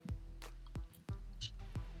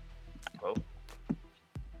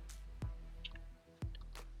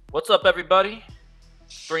What's up, everybody?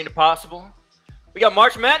 Bring the possible. We got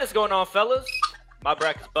March Madness going on, fellas. My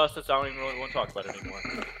bracket's busted, so I don't even really want to talk about it anymore.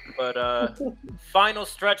 But final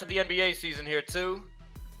stretch of the NBA season here too.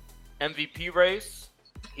 MVP race.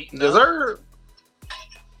 Heating up. Deserve.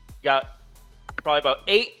 Got probably about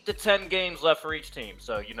 8 to 10 games left for each team.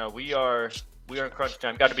 So we are in crunch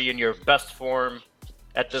time. Got to be in your best form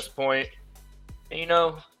at this point. And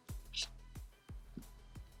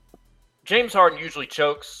James Harden usually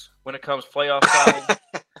chokes when it comes playoff time.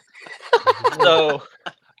 So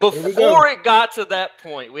before it got to that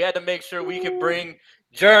point, we had to make sure we could bring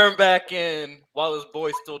Jerm back in while his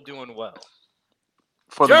boy's still doing well.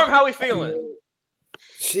 Jerm, how we feeling?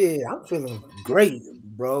 Shit, I'm feeling great,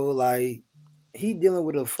 bro. Like he dealing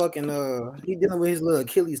with he dealing with his little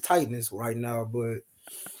Achilles tightness right now, but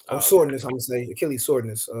soreness, I'm gonna say Achilles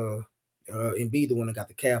soreness. Embiid the one that got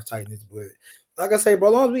the calf tightness, but like I say, bro,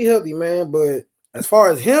 as long as we healthy, man. But as far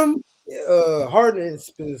as him, Harden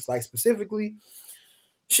like specifically,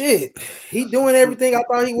 shit, he doing everything I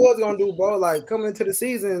thought he was gonna do, bro. Like coming into the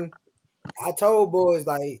season, I told boys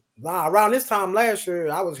like around this time last year,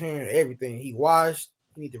 I was hearing everything. He washed,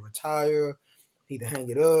 he need to retire, he need to hang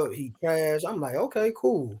it up, he crashed. I'm like, okay,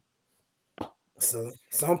 cool. So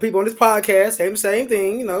some people on this podcast say the same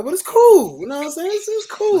thing, but it's cool. You know what I'm saying? It's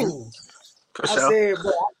cool. For sure. Said,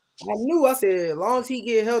 bro, I said, as long as he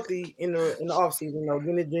get healthy in the offseason, get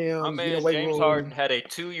in the gym. My man James Harden had a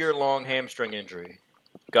 2-year-long hamstring injury.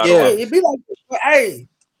 It'd be like, hey,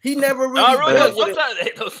 he never really. Sometimes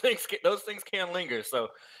those things can linger. So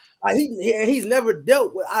he's never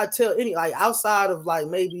dealt with. I tell any outside of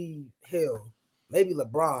maybe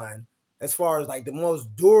LeBron, as far as the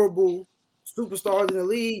most durable superstars in the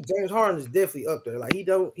league, James Harden is definitely up there. He's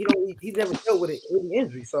never dealt with any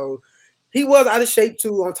injury, so he was out of shape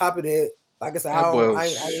too. On top of that, like I said,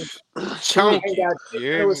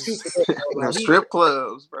 strip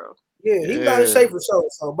clubs, bro. Yeah, he was out of shape for sure.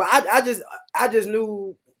 So, but I just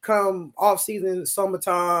knew come off season,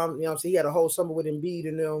 summertime, he had a whole summer with Embiid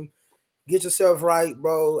and them. Get yourself right,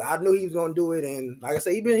 bro. I knew he was gonna do it, and like I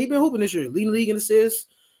said, he been hooping this year, leading league in assists.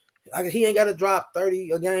 He ain't got to drop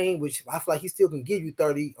 30 a game, which I feel like he still can give you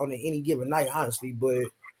 30 on any given night, honestly. But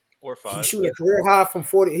or 5. He's shooting a career high from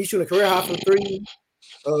 40. He's shooting a career high from 3.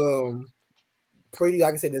 Pretty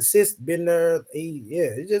like I said, the assist been there.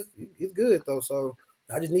 It's good though. So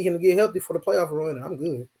I just need him to get healthy for the playoff run, and I'm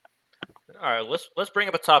good. All right, let's bring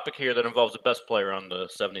up a topic here that involves the best player on the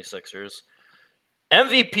 76ers.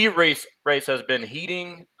 MVP race has been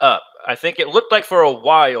heating up. I think it looked like for a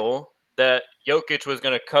while that Jokic was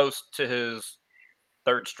going to coast to his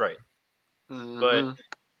 3rd straight. But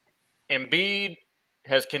Embiid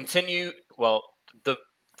has continued. Well, the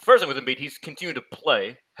first thing with Embiid, he's continued to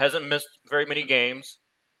play. Hasn't missed very many games.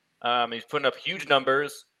 He's putting up huge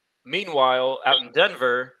numbers. Meanwhile, out in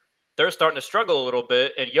Denver, they're starting to struggle a little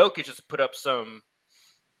bit, and Jokic has put up some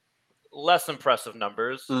less impressive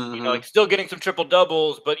numbers. Still getting some triple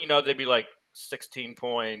doubles, but they'd be like 16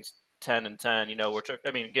 points, 10 and 10. Which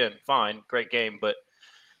again, fine, great game, but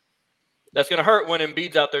that's gonna hurt when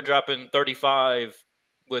Embiid's out there dropping 35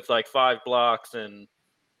 with 5 blocks and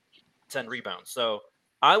 10 rebounds. So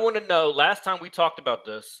I want to know. Last time we talked about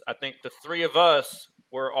this, I think the 3 of us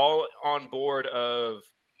were all on board of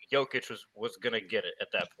Jokic was gonna get it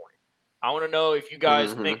at that point. I want to know if you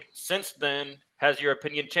guys think since then, has your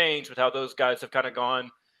opinion changed with how those guys have kind of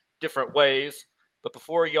gone different ways? But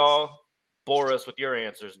before y'all bore us with your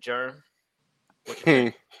answers, Jerm, what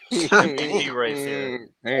you think? MVP race here.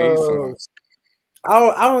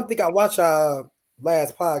 I don't think I watched our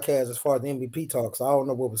last podcast as far as the MVP talk, so I don't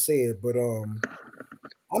know what was said. But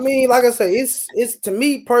like I say, it's to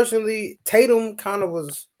me personally, Tatum kind of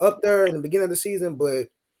was up there in the beginning of the season, but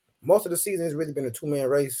most of the season has really been a 2-man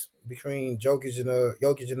race between Jokic and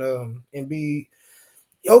Embiid.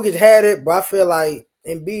 Jokic had it, but I feel like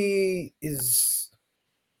Embiid is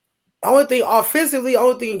only thing offensively.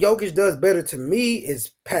 Only thing Jokic does better to me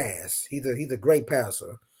is pass. He's a great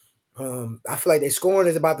passer. I feel like their scoring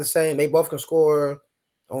is about the same. They both can score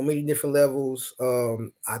on many different levels. I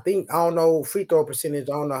don't know free throw percentage.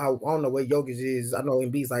 I don't know where Jokic is. I know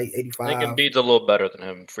Embiid's like 85. I think Embiid's a little better than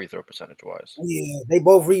him free throw percentage wise. Yeah, they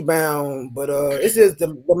both rebound, but it's just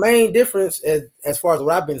the main difference as far as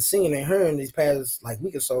what I've been seeing and hearing these past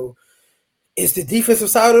week or so. It's the defensive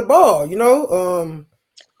side of the ball. Jokic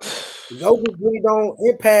really don't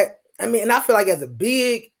impact. And I feel like as a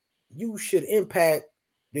big, you should impact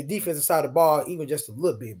the defensive side of the ball even just a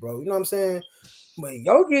little bit, bro. You know what I'm saying? But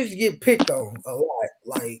Jokic get picked on a lot,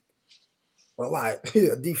 a lot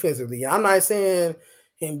defensively. I'm not saying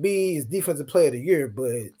Embiid is defensive player of the year,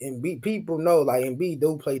 but Embiid people know like Embiid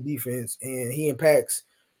do play defense and he impacts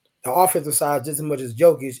the offensive side just as much as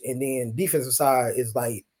Jokic, and then defensive side is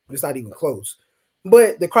like it's not even close.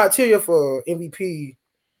 But the criteria for MVP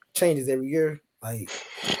changes every year. Like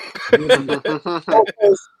the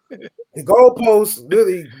goalpost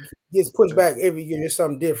really gets pushed back every year. There's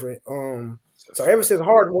something different. So ever since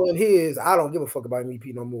Harden won his, I don't give a fuck about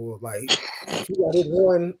MVP no more. Like he got his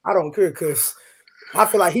one, I don't care because I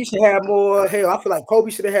feel like he should have more. Hell, I feel like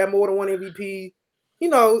Kobe should have had more than one MVP. You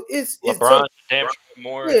know, it's LeBron, damn sure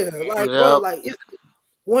more. yeah, like bro, like it's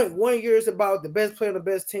one year is about the best player on the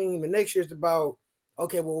best team, and next year is about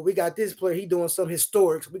okay, well we got this player, he doing some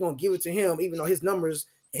historic, so we're gonna give it to him, even though his numbers,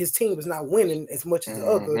 his team is not winning as much as the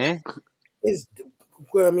other. Is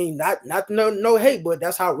well, I mean, not no hate, but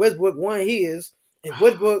that's how Westbrook won his. If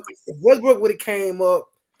Westbrook would have came up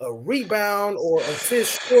a rebound or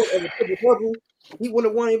assist short of a triple double, he would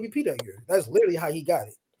have won MVP that year. That's literally how he got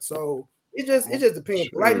it. So it just depends.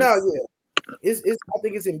 Right now, yeah, it's I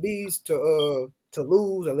think it's Embiid's to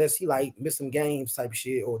lose unless he like miss some games type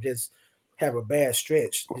shit or just have a bad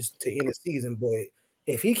stretch just to end the season. But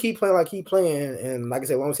if he keep playing like he playing, and like I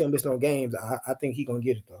said, once he miss no games, I think he gonna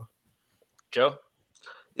get it though. Joe?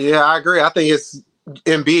 Yeah, I agree. I think it's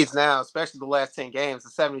Embiid's now, especially the last 10 games. The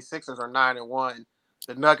 76ers are 9-1.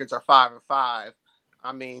 The Nuggets are 5-5.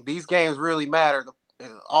 I mean, these games really matter.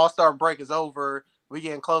 The All-Star break is over. We're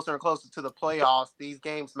getting closer and closer to the playoffs. These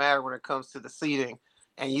games matter when it comes to the seeding.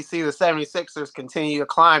 And you see the 76ers continue to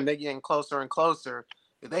climb. They're getting closer and closer.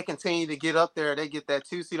 If they continue to get up there, they get that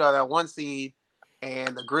 2 seed or that 1 seed,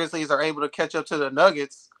 and the Grizzlies are able to catch up to the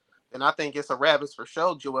Nuggets, then I think it's a rabbits for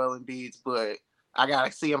sure, Joel Embiid's. But I got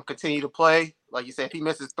to see him continue to play. Like you said, if he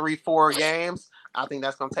misses 3-4 games, I think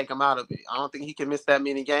that's going to take him out of it. I don't think he can miss that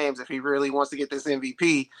many games if he really wants to get this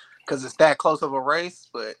MVP because it's that close of a race.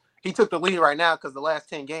 But he took the lead right now because the last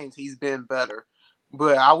 10 games, he's been better.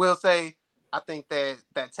 But I will say, I think that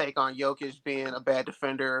take on Jokic being a bad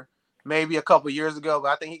defender maybe a couple years ago, but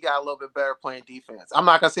I think he got a little bit better playing defense. I'm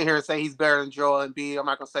not going to sit here and say he's better than Joel Embiid. I'm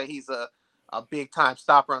not going to say he's a big-time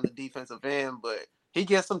stopper on the defensive end, but he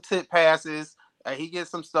gets some tip passes. He gets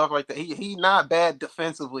some stuff like that. He not bad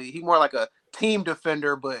defensively. He more like a team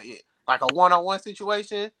defender, but like a one-on-one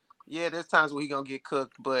situation, yeah, there's times where he's going to get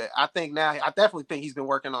cooked. But I think now, I definitely think he's been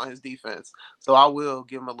working on his defense. So I will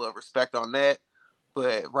give him a little respect on that.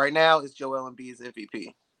 But right now, it's Joel Embiid's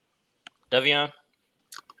MVP. Devion?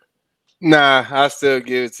 Nah, I still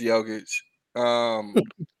give it to Jokic.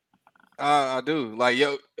 I do. Like,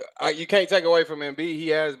 you can't take away from Embiid. He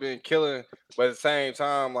has been killing, but at the same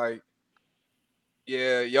time, like,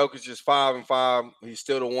 yeah, Jokic is 5-5. He's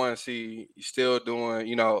still the 1 seed. He's still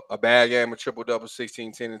doing, a bad game of triple-double,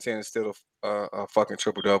 16, 10, and 10 is still a fucking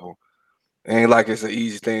triple-double. Ain't like it's an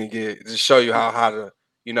easy thing to get. Just show you how high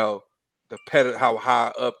how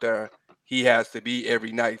high up there he has to be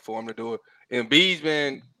every night for him to do it. Embiid's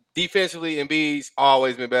been defensively. Embiid's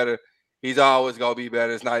always been better. He's always gonna be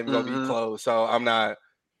better. It's not even gonna be close. So I'm not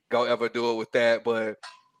gonna ever do it with that. But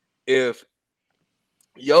if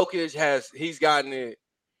Jokic he's gotten it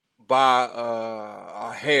by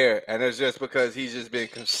a hair, and it's just because he's just been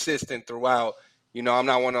consistent throughout. I'm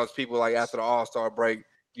not one of those people like after the All-Star break,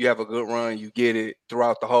 you have a good run, you get it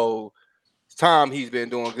throughout the whole time. He's been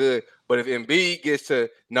doing good. But if Embiid gets to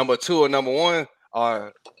number 2 or number 1,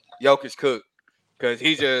 Jokic cooked. Because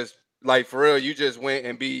he just, like, for real, you just went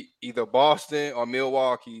and beat either Boston or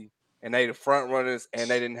Milwaukee, and they the front runners, and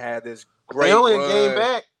they didn't have this great they only run. A game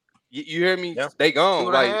back. You hear me? Yeah. They gone.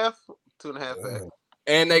 2.5 back.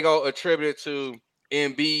 And they go attribute it to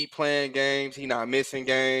Embiid playing games. He not missing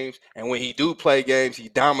games. And when he do play games, he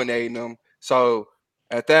dominating them. So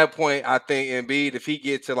at that point, I think Embiid, if he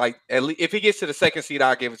gets to if he gets to the 2nd seed,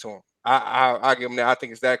 I'll give it to him. I'll give him that. I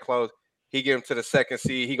think it's that close. He get him to the 2nd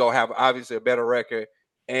seed. He gonna have obviously a better record,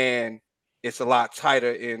 and it's a lot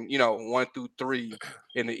tighter in 1 through 3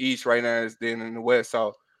 in the East right now than in the West.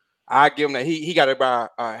 So I give him that. He got it by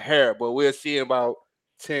a hair, but we'll see in about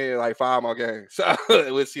 5 more games. So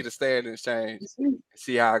we'll see the standings change.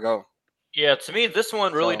 See how I go. Yeah, to me, this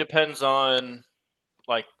one really depends on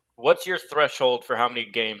what's your threshold for how many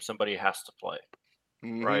games somebody has to play.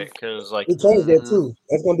 Right, because it changed that too.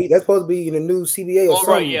 That's supposed to be in the new CBA. Or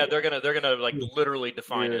something. Right, yeah, they're gonna literally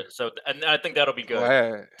define it. So, and I think that'll be good.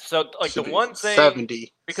 Wow. So, the one thing,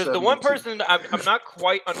 70 because the one person I'm not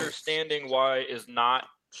quite understanding why is not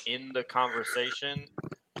in the conversation.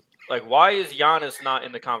 Like, why is Giannis not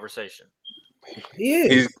in the conversation? He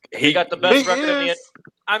is. He got the best record in the.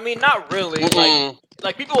 I mean, not really.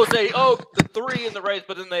 like people will say, "Oh, the 3 in the race,"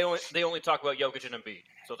 but then they only talk about Jokic and Embiid.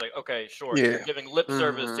 So it's like, okay, sure, Yeah. you're giving lip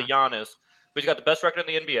service to Giannis, but he's got the best record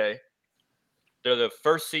in the NBA. They're the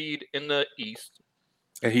first seed in the East,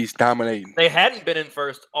 and he's dominating. They hadn't been in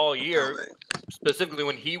first all year, specifically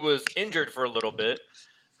when he was injured for a little bit.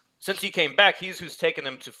 Since he came back, he's who's taken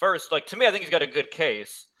them to first. Like, to me, I think he's got a good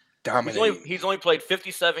case. He's only played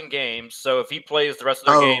 57 games, so if he plays the rest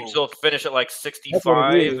of their games, he'll finish at like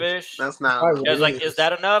 65-ish. That's not. Is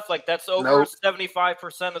that enough? Like, that's over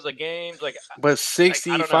 75% of the games. Like, but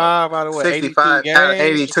 65 out of what? 65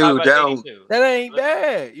 82 out of 82. That ain't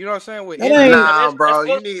bad. You know what I'm saying? With nah, bro,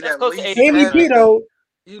 you need at least MVP though.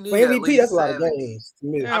 You need MVP. That's a lot of games. I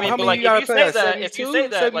mean, but like, if you say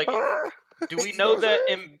that, like, do we know that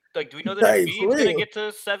Embiid's going to get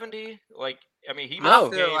to 70? Like, I mean, he I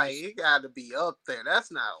feel like he got to be up there.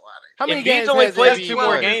 That's not why. How many games only played 2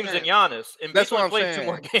 more games than Giannis. That's what I'm played saying. 2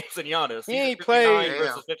 more games than Giannis. He ain't played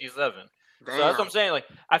versus 57. So that's what I'm saying. Like,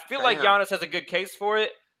 I feel like Giannis has a good case for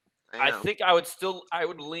it. I think I would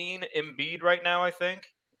lean Embiid right now. I think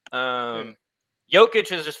Jokic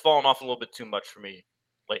has just fallen off a little bit too much for me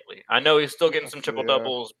lately. I know he's still getting some triple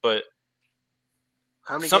doubles, but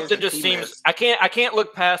something just seems. I can't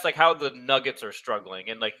look past like how the Nuggets are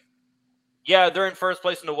struggling and like. Yeah, they're in first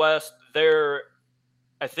place in the West. They're,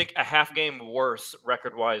 I think, a half game worse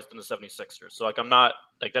record-wise than the 76ers. So, like, I'm not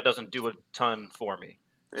 – like, that doesn't do a ton for me.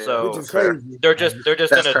 Yeah, so, they're just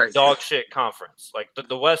in a dog shit conference. Like,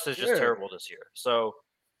 the West is just terrible this year. So,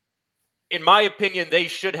 in my opinion, they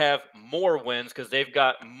should have more wins because they've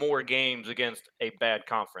got more games against a bad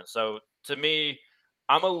conference. So, to me,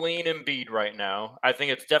 I'm a lean Embiid right now. I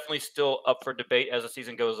think it's definitely still up for debate as the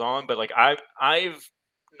season goes on. But, like, I've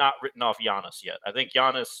not written off Giannis yet. I think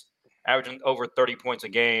Giannis averaging over 30 points a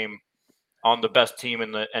game on the best team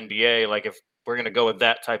in the NBA. Like, if we're going to go with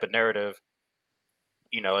that type of narrative,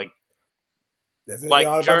 you know, like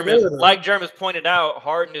Jerm has pointed out,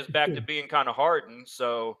 Harden is back to being kind of Harden.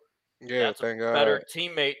 So that's a better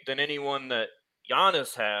teammate than anyone that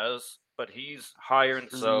Giannis has, but he's higher. And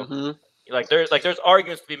so there's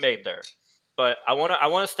arguments to be made there, but I want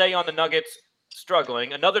to stay on the Nuggets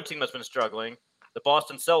struggling. Another team that's been struggling, the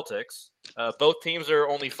Boston Celtics. Both teams are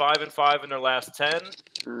only 5-5 in their last 10,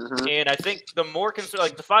 and I think the more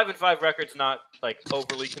like the 5-5 record's not like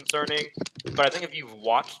overly concerning, but I think if you've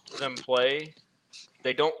watched them play,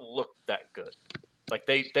 they don't look that good. Like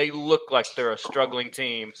they look like they're a struggling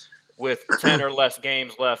team with 10 or less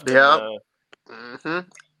games left in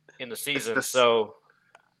the season. It's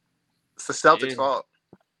the Celtics' fault.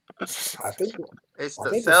 I think it's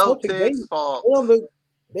the Celtics' fault.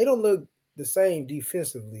 They don't look the same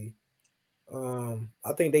defensively.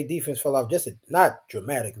 I think their defense fell off not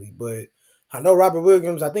dramatically, but I know Robert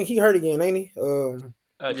Williams. I think he hurt again, ain't he?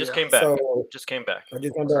 Just came back. But he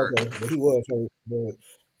was hurt. But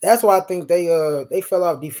that's why I think they fell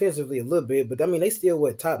off defensively a little bit. But I mean, they still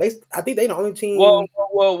were top. I think they the only team.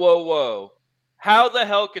 Whoa! How the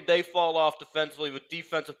hell could they fall off defensively with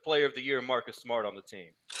Defensive Player of the Year Marcus Smart on the team?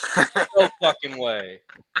 No fucking way.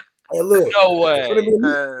 Hey, look, no way.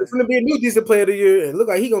 It's gonna be a new Defensive Player of the Year, and look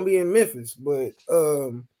like he's gonna be in Memphis. But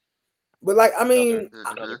like I mean,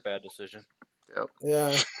 another bad decision. Yep.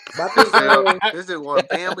 Yeah, but I think this is one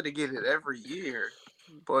Bam to get it every year.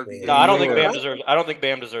 Boy, no, I don't think Bam deserves. I don't think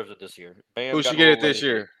Bam deserves it this year. Bam Who should get it this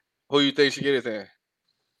year? Who you think should get it then?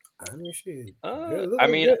 I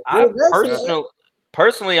mean,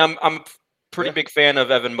 personally, I'm a pretty big fan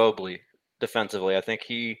of Evan Mobley defensively. I think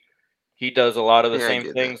he does a lot of the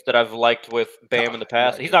same things that I've liked with Bam in the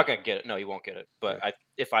past. He's not going to get it. No, he won't get it. But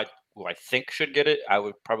who I think should get it, I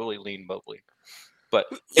would probably lean Mobley. But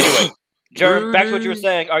anyway, Jerm, back to what you were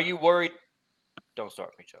saying. Are you worried? Don't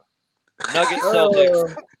start me, Joe. Nuggets,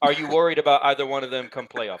 Celtics. Are you worried about either one of them come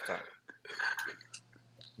playoff time?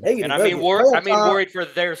 And I mean worried for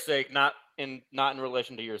their sake, not in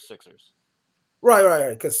relation to your Sixers. Right.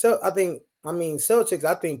 Because Celtics.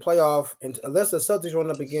 I think playoff, and unless the Celtics run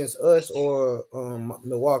up against us or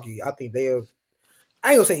Milwaukee, I think they'll.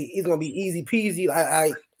 I ain't gonna say it's gonna be easy peasy.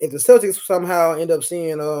 If the Celtics somehow end up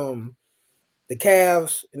seeing the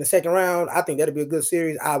Cavs in the second round, I think that'll be a good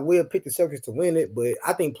series. I will pick the Celtics to win it, but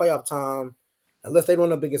I think playoff time, unless they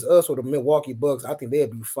run up against us or the Milwaukee Bucks, I think they'll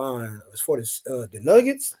be fine. As for the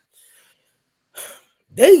Nuggets,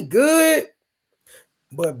 they good,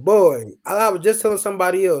 but boy, I was just telling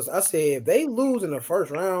somebody else. I said if they lose in the first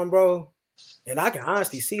round, bro, and I can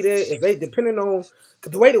honestly see that if they depending on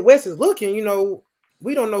the way the West is looking,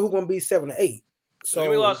 we don't know who's gonna be 7 or 8. So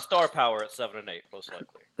we lost star power at 7 and 8, most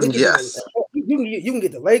likely. Yes, you can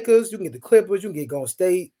get the Lakers, you can get the Clippers, you can get Golden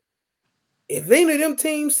State. if any of them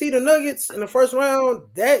teams see the Nuggets in the first round,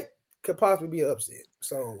 that could possibly be an upset.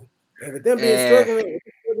 So, and with them being struggling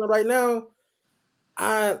right now,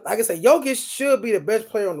 like I said, Jokic should be the best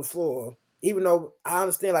player on the floor. Even though I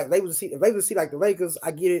understand, like if they would see like the Lakers,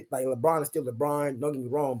 I get it. Like LeBron is still LeBron. Don't get me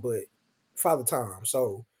wrong, but Father Time.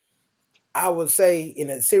 So I would say in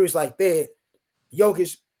a series like that,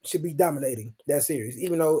 Jokic should be dominating that series.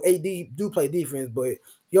 Even though AD do play defense, but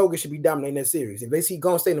Jokic should be dominating that series. If they see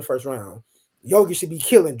Golden State in the first round, Jokic should be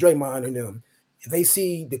killing Draymond and them. If they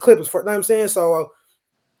see the Clippers, you know what I'm saying? So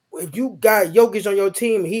if you got Jokic on your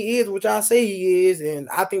team, he is what I say he is, and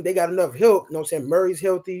I think they got enough help. You know what I'm saying? Murray's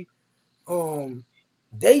healthy.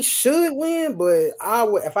 They should win, but I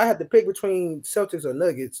would if I had to pick between Celtics or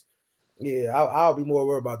Nuggets, yeah, I'll be more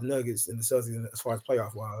worried about the Nuggets than the Celtics as far as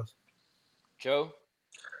playoff wise. Joe?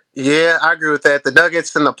 Yeah, I agree with that. The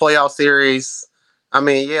Nuggets in the playoff series, I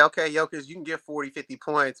mean, yeah, okay, Jokic, you can get 40, 50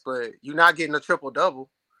 points, but you're not getting a triple-double.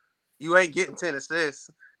 You ain't getting 10 assists.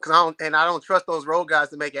 I don't trust those road guys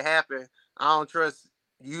to make it happen. I don't trust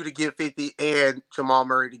you to get 50 and Jamal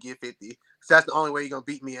Murray to get 50. So that's the only way you're going to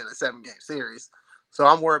beat me in a 7-game series. So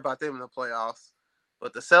I'm worried about them in the playoffs.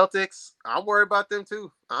 But the Celtics, I'm worried about them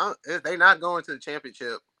too. They're not going to the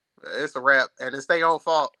championship. It's a wrap. And it's their own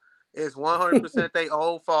fault. It's 100% their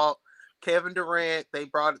own fault. Kevin Durant, they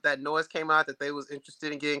brought that noise came out that they was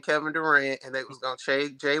interested in getting Kevin Durant and they was going to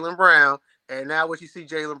trade Jaylen Brown. And now what you see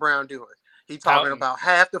Jaylen Brown doing? He talking about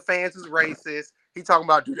half the fans is racist. He talking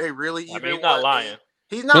about do they really even he's not lying.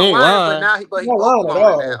 He's not lying, but now he vocal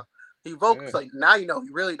on it now. He vocal Yeah. so now you know he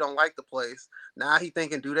really don't like the place. Now he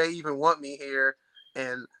thinking, do they even want me here?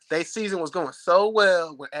 And their season was going so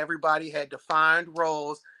well when everybody had defined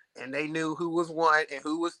roles and they knew who was one and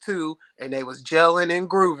who was two, and they was gelling and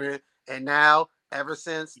grooving. And now, ever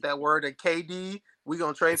since that word of KD, we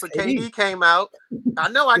gonna trade for KD came out. I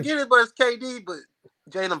know I get it, but it's KD. But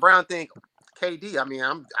Jaylen Brown think KD. I mean,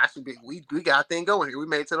 I should be. We got a thing going here. We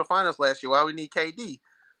made it to the finals last year. Why we need KD?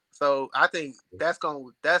 So I think that's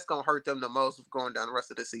gonna hurt them the most going down the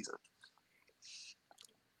rest of the season.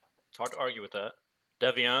 It's hard to argue with that.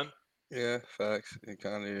 Devion? Yeah, facts. It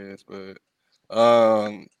kind of is, but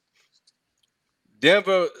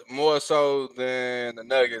Denver more so than the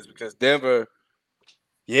Nuggets because Denver,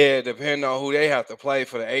 yeah, depending on who they have to play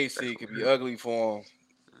for the AC, could be ugly for them.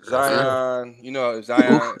 Zion, if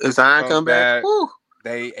Zion come back,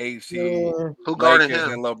 they AC, who guarding Lakers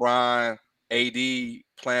him? and LeBron, AD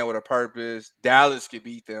playing with a purpose. Dallas could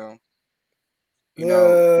beat them.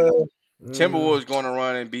 Timberwolves going to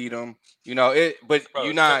run and beat them. But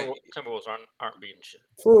you're not. Timberwolves aren't beating shit.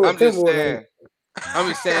 I'm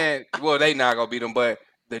just saying. Well, they not gonna beat them, but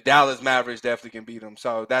the Dallas Mavericks definitely can beat them.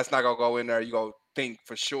 So that's not gonna go in there. You gonna think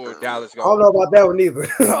for sure Dallas. I don't know about that one either.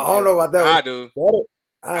 I don't know about that one.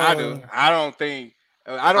 I do. I don't think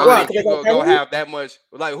you're gonna have that much.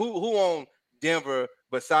 Like who on Denver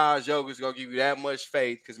besides Jokic gonna give you that much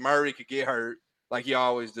faith? Because Murray could get hurt like he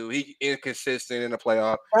always do. He inconsistent in the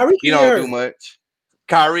playoff. He don't do much.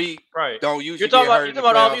 Kyrie don't usually get hurt. You're talking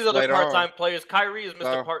about all these other part-time players. Kyrie is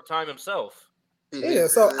Mr. Part-time himself. Yeah,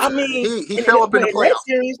 so I mean, he show up in the playoffs.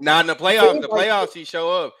 Not in the playoffs. The playoffs, he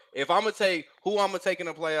show up. If I'm gonna take who I'm gonna take in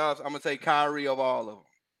the playoffs, I'm gonna take Kyrie of all of them.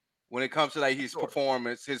 When it comes to like his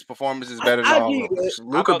performance is better than all of them.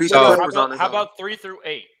 Luka beat How about 3 through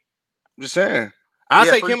 8? I'm just saying. I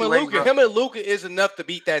take him and Luka. Him and Luka is enough to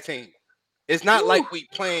beat that team. It's not like we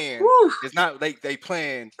playing. It's not like they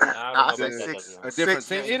playing a different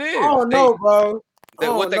team. It is. Oh no, bro.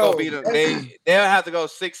 What they gonna beat them? They'll have to go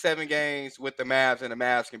 6-7 games with the Mavs, and the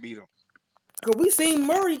Mavs can beat them. Cause we seen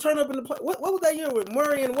Murray turn up in the play. What was that year with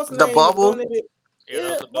Murray and what's the name? Bubble.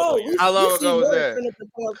 Yeah, bro. How long ago was that?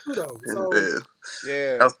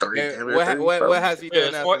 Yeah, that was 3. What has he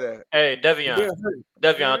done after that? Hey, Devion,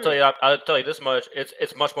 I'll tell you this much: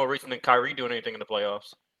 it's much more recent than Kyrie doing anything in the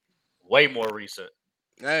playoffs. Way more recent.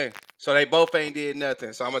 Hey, so they both ain't did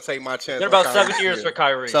nothing. So I'm gonna take my chance. They're about 7 years for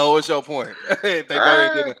Kyrie. So what's your point? If they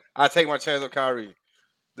both ain't did I take my chance on Kyrie.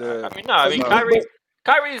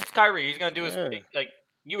 Kyrie's Kyrie. He's gonna do his like.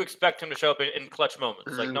 You expect him to show up in clutch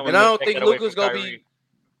moments. Like no one. And I don't think Luka's gonna be.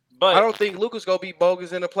 But I don't think Luka's gonna be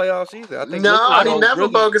bogus in the playoffs either. I think he never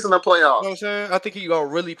bogus in the playoffs. You know what I'm saying? I think he gonna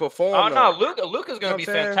really perform. Oh no, Luka's gonna be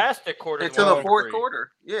fantastic until the fourth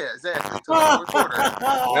quarter. Yeah, exactly. Until the fourth quarter.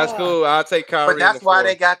 That's cool. I'll take Kyrie. But that's why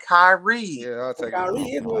they got Kyrie. Yeah, I'll take Kyrie.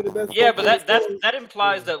 Is one of the best. Yeah, but that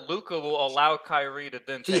implies that Luka will allow Kyrie to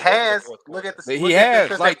then. He has. Look at the. He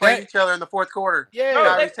has. They played each other in the fourth quarter. Yeah,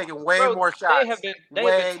 Kyrie's taking way more shots. They have been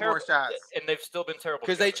way more shots, and they've still been terrible.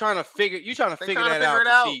 Because they trying to figure. You trying to figure that out.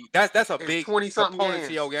 That's a It's big 20-something component to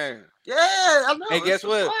games. your game. Yeah, I know. And guess it's a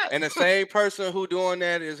what? lot. And the same person who doing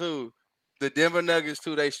that is who? The Denver Nuggets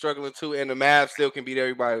too. They struggling too, and the Mavs still can beat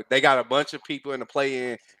everybody. They got a bunch of people in the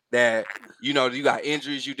play-in that you got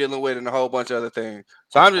injuries you dealing with and a whole bunch of other things.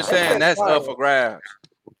 So I'm just saying that's up for grabs.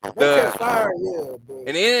 They fire, yeah. But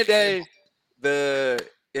In the end of the day,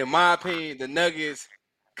 in my opinion, the Nuggets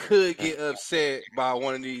could get upset by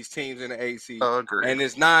one of these teams in the AC. Agreed. And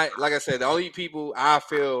it's not, like I said, the only people I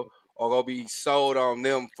feel are going to be sold on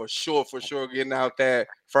them for sure, getting out that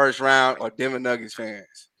first round are Denver Nuggets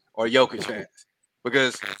fans or Jokic fans.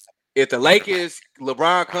 Because if the Lakers,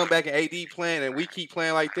 LeBron come back and AD playing and we keep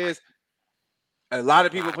playing like this, a lot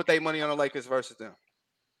of people put their money on the Lakers versus them.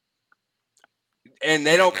 And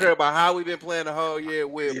they don't care about how we've been playing the whole year.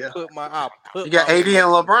 You got my AD and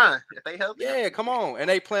LeBron. If they help, yeah, come on. And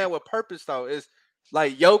they playing with purpose though. It's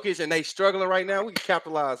like Jokic and they struggling right now. We can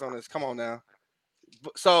capitalize on this. Come on now.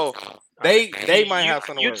 So they might have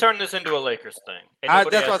something. You turn this into a Lakers thing.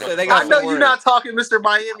 That's what I said. They got I know you're not talking Mr.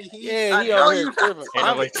 Miami Heat. Yeah, he I know over here you're tripping.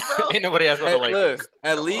 Ain't nobody has about the Lakers.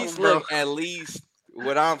 Look, at least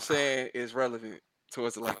what I'm saying is relevant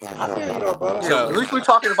towards the Lakers. At least we're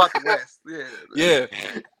talking about the West. Yeah.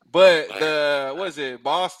 But what is it,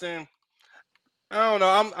 Boston? I don't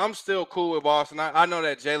know. I'm still cool with Boston. I know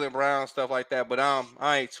that Jaylen Brown stuff like that, but I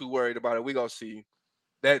ain't too worried about it. We gonna see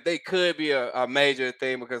that they could be a major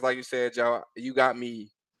thing because, like you said, Joe, you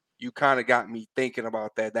kind of got me thinking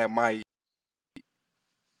about that. That might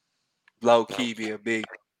low key be a big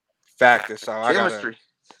factor. So chemistry.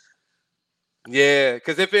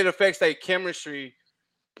 Because if it affects their chemistry,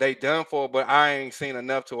 they done for. But I ain't seen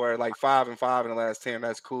enough to where like 5-5 in the last 10.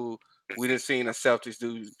 That's cool. We didn't seen the Celtics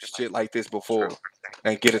do shit like this before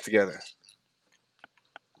and get it together.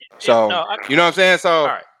 So you know what I'm saying? So all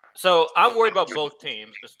right. So I'm worried about both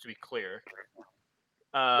teams, just to be clear.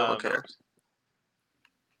 No one cares.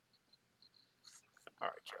 All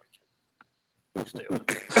right, Joe. Stay on.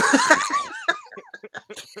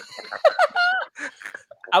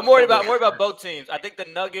 I'm worried about both teams. I think the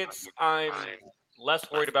Nuggets I'm less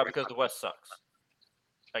worried about because the West sucks.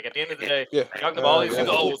 Like at the end of the day, talking about all these things.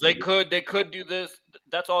 Oh, they could do this.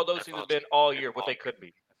 That's all those teams have been all year. What they could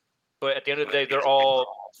be, but at the end of the day, they're all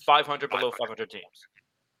 500 below 500 teams.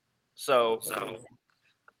 So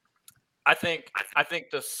I think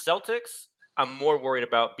the Celtics I'm more worried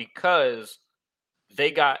about because they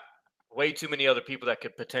got way too many other people that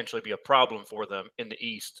could potentially be a problem for them in the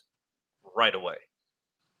East right away.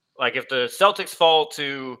 Like if the Celtics fall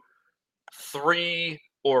to 3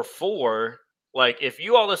 or 4. Like, if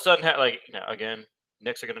you all of a sudden have, like, again,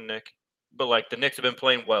 Knicks are going to nick, but, like, the Knicks have been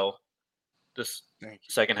playing well this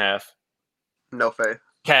second half. No faith.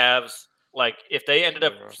 Cavs, like, if they ended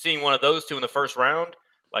up seeing one of those two in the first round,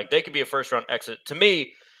 like, they could be a first-round exit. To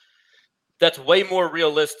me, that's way more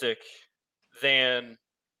realistic than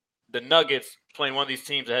the Nuggets playing one of these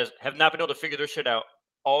teams that have not been able to figure their shit out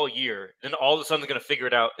all year. Then all of a sudden they're going to figure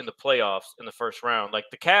it out in the playoffs in the first round. Like,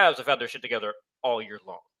 the Cavs have had their shit together all year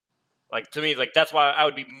long. Like, to me, like, that's why I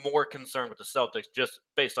would be more concerned with the Celtics just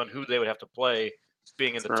based on who they would have to play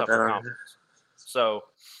being in the tougher conference. So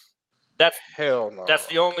that's hell no. That's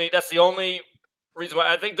the only reason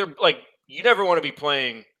why I think they're like, you never want to be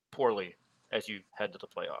playing poorly as you head to the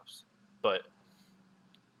playoffs. But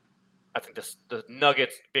I think the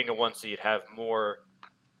Nuggets being a 1 seed have more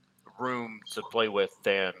room to play with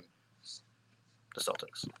than the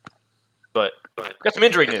Celtics. But got some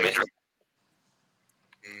injury news.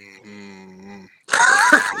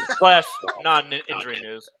 Slash non-injury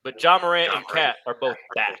news, but Ja Morant and Kat are both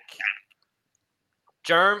back.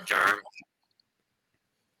 Jerm.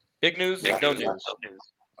 Big news, no news.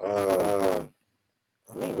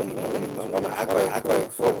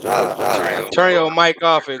 Turn your mic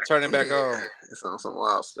off and turn it back on. It's on some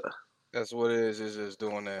wild stuff. That's what it is. It's just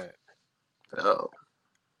doing that. Oh. All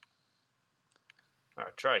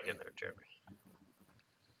right, try again there, Jeremy.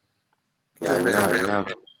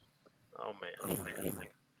 Oh man.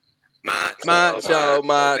 Macho,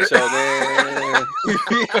 man.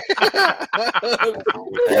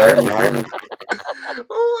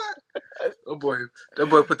 Oh boy, that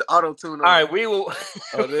boy put the auto tune on. All right, we will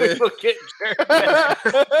get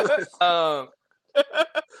Jeremy.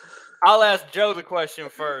 I'll ask Joe the question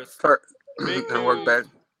first. Big news, work back.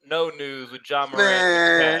 No news with Ja Morant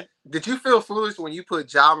Man, and Kat. did you feel foolish when you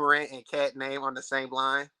put Ja Morant and Kat name on the same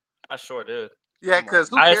line? I sure did. Yeah, because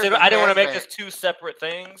I didn't want to make this two separate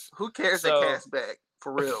things. Who cares that Cat's back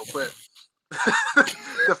for real? But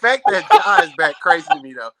the fact that Ja is back crazy to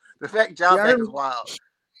me though. The fact Ja back is wild.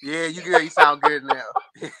 Yeah, you good. You sound good now.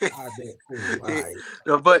 I bet. Cool. All right.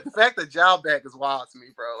 No, but the fact that y'all back is wild to me,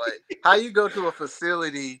 bro. Like, how you go to a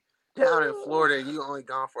facility down in Florida and you only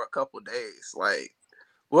gone for a couple days? Like,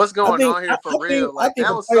 what's going on here for real? Like,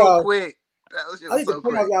 that was so quick. That was I think the so playoffs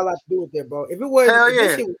quick. got a lot to do with that, bro. If it wasn't, Hell if yeah.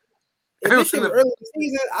 this shit, if this shit was early in the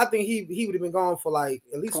season, I think he would have been gone for like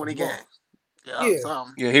at least 20 games. Yeah.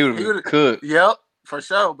 Yeah, he would have been cooked. Yep, for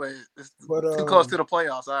sure. But it's too close to the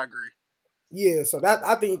playoffs. I agree. Yeah, so that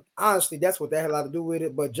I think honestly that's what that had a lot to do with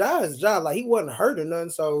it. But Ja, like he wasn't hurt or nothing,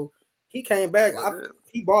 so he came back.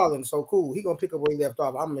 He balling, so cool. He gonna pick up where he left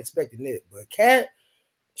off. I'm expecting it. But Cat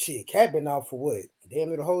been out for what? Damn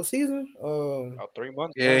near the whole season. About 3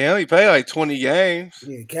 months. Yeah, he only played like 20 games.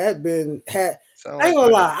 Yeah, Cat I ain't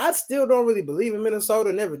gonna lie, I still don't really believe in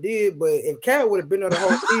Minnesota. Never did. But if Cat would have been there the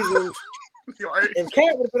whole season, if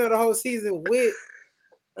Cat would have been there the whole season with,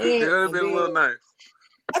 it would have been a little nice.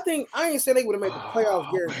 I ain't saying they would have made the playoffs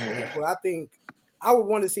guaranteed, but I think I would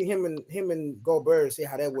want to see him and Gobert and see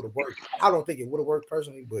how that would have worked. I don't think it would have worked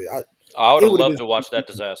personally, but I would have loved to watch that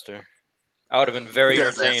disaster. I would have been very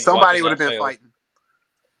entertained. Somebody would have been fighting.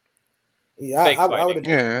 Yeah, I would have.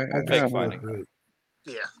 Yeah, fake fighting.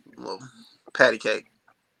 Yeah, well, patty cake.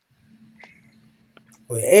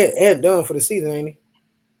 Well, Ed done for the season, ain't he?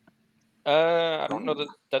 I don't know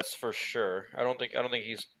that's for sure. I don't think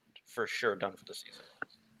he's for sure done for the season.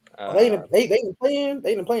 They didn't playing,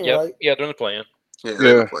 yep. right? Yeah, they're in the playing. Yeah,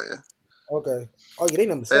 they're playing. Okay. Oh yeah, they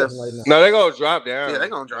number 7 right now. No, they gonna drop down. Yeah, they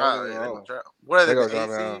gonna drop. Yeah, they gonna drop. What are they? Gonna drop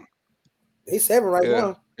down. They 7 right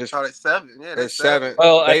now. They 7. Yeah, they're 7.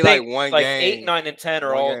 Well, they I think like one like game. 8, 9, and 10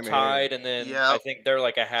 are all tied, and then I think they're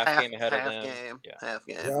like a half game ahead of them. Half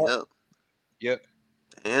game. Yep.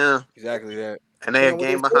 Yeah. Exactly that. And they a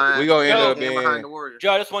game behind. We gonna end up being behind the Warriors.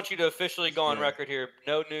 Joe, I just want you to officially go on record here.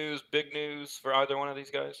 No news, big news for either one of these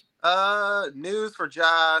guys. News for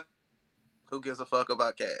Ja. Who gives a fuck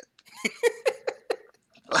about Cat?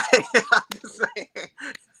 Like, I'm just saying,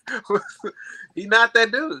 he's not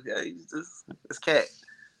that dude. Yeah, he's just it's Cat.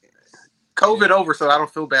 COVID over, so I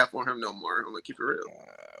don't feel bad for him no more. I'm gonna keep it real.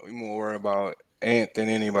 We more worried about Ant than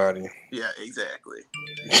anybody. Yeah, exactly.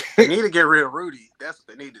 They need to get rid of Rudy. That's what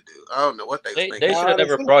they need to do. I don't know what they think. They should have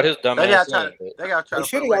never brought his dumb ass in. They got to try. They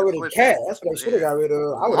should have got rid of Cat. That's what they should have got rid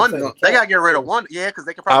of. They got to get rid of one. Yeah, because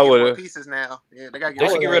they can probably get more pieces now. Yeah, they got to They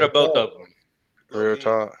should get rid of both of them. Real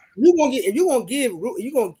talk. If you gonna get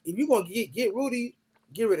Rudy,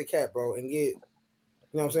 get rid of Cat, bro, and get.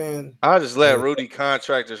 You know what I'm saying? I'll just let Rudy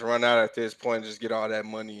contractors run out at this point and just get all that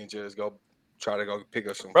money and just go try to go pick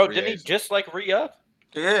up some. Bro, didn't he just like re-up?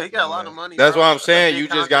 Yeah, he got a lot of money. That's what I'm saying. You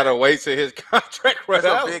just gotta wait till his contract runs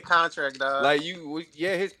out. That's a big contract, dog. Like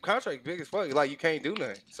his contract big as fuck. Like you can't do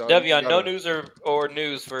nothing. So Devion, no news or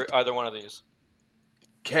news for either one of these.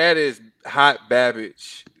 Cat is hot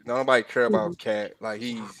Babbage. Nobody care about Cat. Like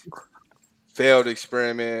he's failed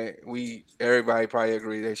experiment. Everybody probably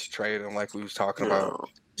agree they should trade him, like we was talking about.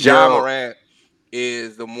 Ja Morant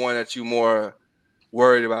is the one that you more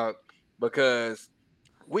worried about because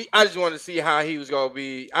I just wanted to see how he was gonna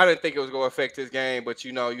be. I didn't think it was gonna affect his game, but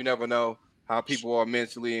you never know how people are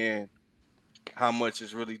mentally and how much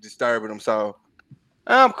is really disturbing them. So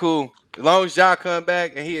I'm cool. As long as Ja come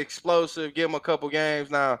back and he explosive, give him a couple games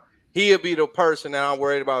now. He'll be the person that I'm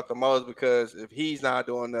worried about the most because if he's not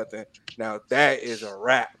doing nothing, now that is a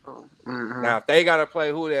wrap. Mm-hmm. Now, if they got to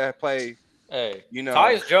play who they play, hey,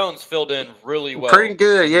 Tyus Jones filled in really well. Pretty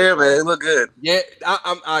good, yeah, man. It looked good. Yeah,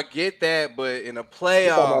 I get that, but in the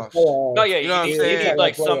playoffs, no, yeah, you know what I'm saying? You need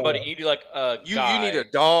like somebody. You need like a guy. You need a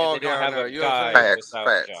dog. They don't have a you know guy facts. Ja.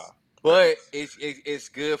 But it's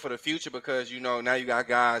good for the future because now you got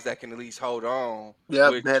guys that can at least hold on. Yeah,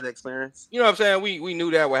 had the experience. You know what I'm saying? We knew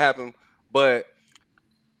that would happen, but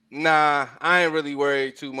nah, I ain't really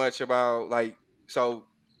worried too much about so.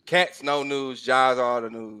 Cat's no news, Ja's all the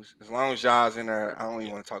news. As long as Ja's in there, I don't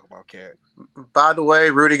even want to talk about Cat. By the way,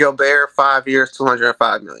 Rudy Gobert, 5 years,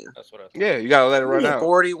 $205 million. That's what I thought. Yeah, you gotta let it run out.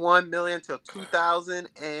 $41 million till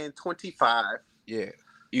 2025. Yeah.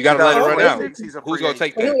 You gotta let it run out. Who's gonna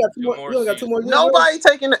take that? You only got 2 more years. Nobody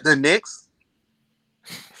taking it. The Knicks.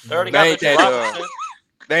 They already got Mitchell Robinson.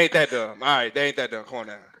 They ain't that dumb. All right, they ain't that dumb. Come on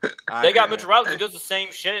now. They got Mitchell Robinson who does the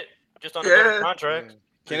same shit, just on a better contract.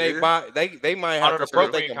 Can they buy? They might have on an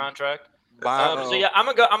appropriate contract. So yeah, I'm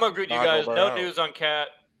gonna agree with you guys. No news on Cat,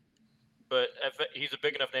 but if he's a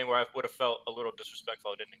big enough name where I would have felt a little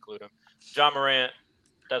disrespectful I didn't include him. Ja Morant,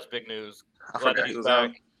 that's big news. Glad that he's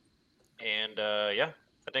back. And I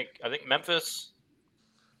think Memphis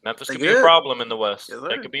could be a problem in the West.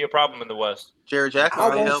 That could be a problem in the West. Jared Jackson. I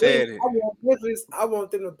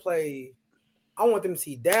want them to play I want them to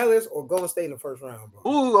see Dallas or Golden State in the first round,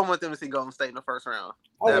 bro. Ooh, I want them to see Golden State in the first round.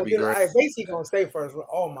 That'd be great. If they see Golden State first,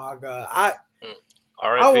 oh my god, I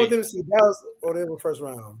R.I.P. want them to see Dallas or they were first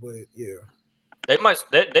round, but yeah,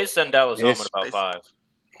 they send Dallas home in about 5.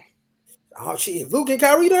 Oh shit, if Luke and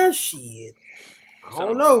Kyrie there, shit, I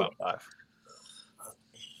don't know. I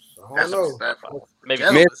don't know.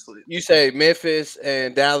 Maybe you say Memphis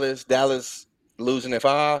and Dallas. Dallas losing at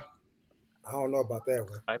 5. I don't know about that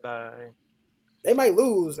one. Bye. They might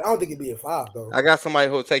lose. I don't think it'd be a 5 though. I got somebody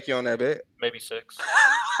who'll take you on that bet. Maybe 6.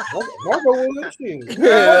 Marco would. Yeah,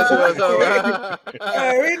 that's what I'm talking about.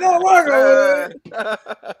 Hey, we know Marco would.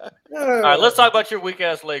 All right, let's talk about your weak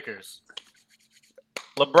ass Lakers.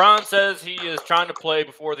 LeBron says he is trying to play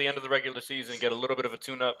before the end of the regular season, get a little bit of a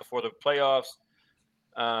tune-up before the playoffs.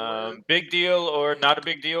 Big deal or not a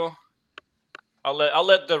big deal? I'll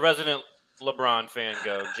let the resident LeBron fan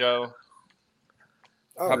go. Joe.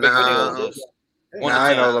 How big a deal is this? I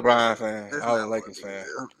ain't no LeBron fan. I was a Lakers fan.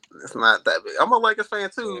 It's not that big. I'm a Lakers fan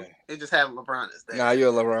too. Yeah. It just having LeBron is there. Nah, you're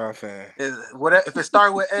a LeBron fan. If it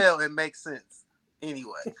starts with L, it makes sense.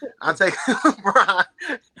 Anyway, I'll take LeBron.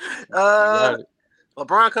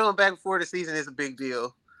 LeBron coming back before the season is a big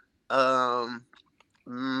deal. I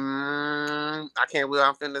can't believe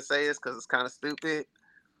I'm finna say this because it's kind of stupid.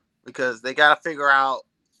 Because they got to figure out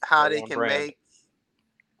how they can make.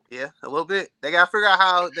 Yeah, a little bit. They got to figure out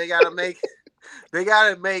how they got to make. They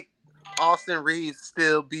got to make Austin Reeves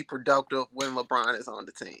still be productive when LeBron is on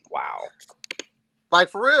the team. Wow. Like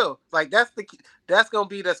for real. Like that's gonna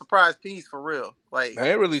be the surprise piece for real. Like that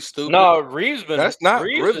ain't really stupid. No, Reeves been. That's not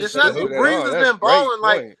Reeves. really It's not. stupid. Reeves has been balling.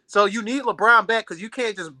 Like point. So, you need LeBron back because you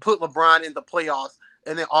can't just put LeBron in the playoffs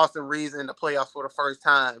and then Austin Reeves in the playoffs for the first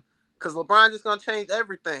time because LeBron just gonna change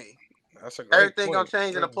everything. That's a great Everything point. gonna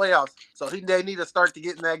change in the playoffs. So they need to start to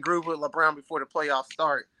get in that groove with LeBron before the playoffs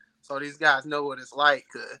start. So these guys know what it's like.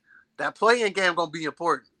 Cause that play-in game gonna be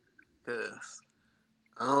important. Cause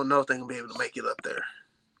I don't know if they're gonna be able to make it up there.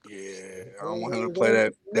 Yeah, I don't want him to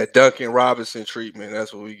play that Duncan Robinson treatment.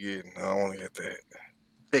 That's what we getting. I don't want to get that.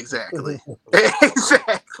 Exactly.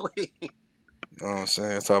 Exactly. You know what I'm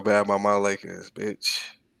saying? Talk bad about my Lakers, bitch.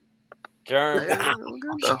 Jerm.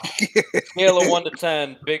 Scale of 1 to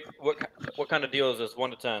 10. Big. What kind of deal is this?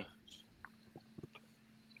 1 to 10.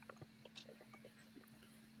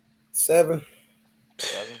 7.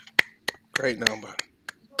 Great number.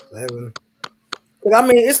 7. But I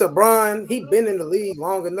mean, it's LeBron. He been in the league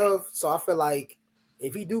long enough, so I feel like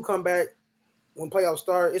if he do come back when playoffs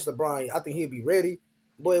start, it's LeBron. I think he'll be ready.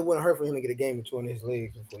 But it wouldn't hurt for him to get a game or 2 in his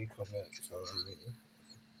legs before he come back. So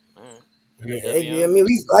I mean, at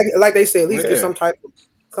least like they said, at least get some type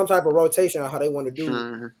of rotation on how they want to do.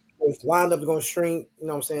 Mm-hmm. If lineups gonna shrink, you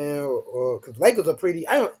know what I'm saying? Or because Lakers are pretty.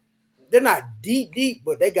 They're not deep,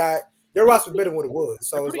 but their roster better than what it was.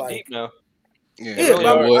 So it's like deep now. Yeah, it's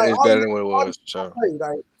better than what it was. Sure.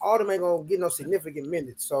 Like all them ain't gonna get no significant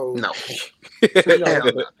minutes. So no, you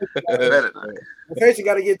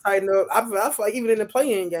got to get tightened up. I feel like even in the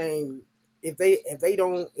play-in game, if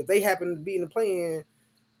they happen to be in the play-in,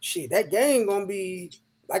 shit, that game gonna be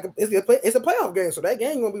like it's a playoff game. So that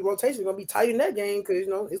game gonna be rotation, gonna be tight in that game because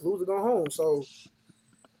it's loser going home. So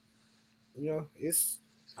it's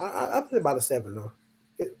I put about a 7 though.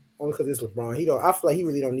 Only because it's LeBron. I feel like he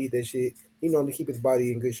really don't need that shit. He know to keep his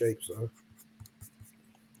body in good shape. So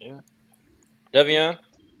yeah. Devion?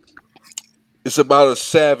 It's about a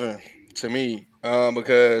 7 to me.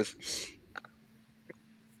 Because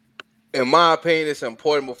in my opinion, it's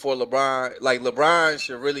important before LeBron. Like LeBron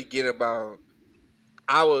should really get about.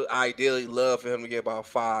 I would ideally love for him to get about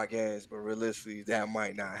 5 games, but realistically, that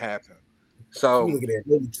might not happen. So look at that,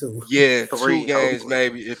 maybe 2. Yeah, 3 2 games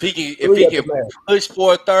maybe. If he can push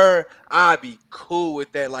for a third, I'd be cool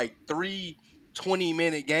with that. Like 3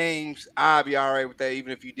 20-minute games, I'd be all right with that,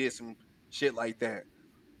 even if you did some shit like that.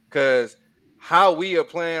 Because how we are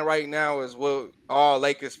playing right now is what all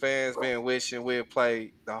Lakers fans been wishing we'd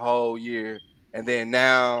play the whole year. And then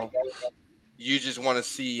now you just want to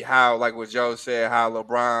see how, like what Joe said, how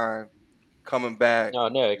LeBron coming back. No,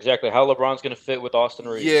 exactly. How LeBron's going to fit with Austin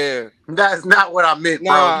Reeves. Yeah. That's not what I meant,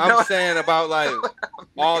 bro. I'm saying about like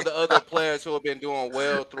all the other players who have been doing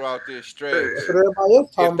well throughout this stretch.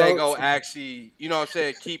 If they go actually, you know what I'm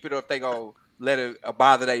saying, keep it, or if they go let it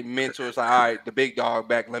bother their mental. It's like, all right, the big dog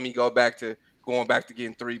back. Let me go back to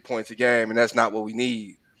getting 3 points a game, and that's not what we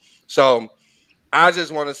need. So I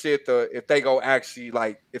just want to see if they go actually,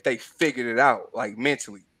 like, if they figured it out, like,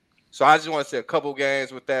 mentally. So I just want to see a couple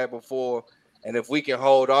games with that before, and if we can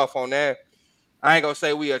hold off on that, I ain't gonna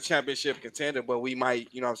say we a championship contender, but we might,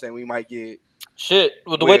 you know what I'm saying, we might get shit.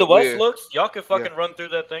 Well, the way the West looks, y'all can fucking run through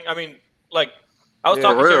that thing. I mean, like I was Yeah.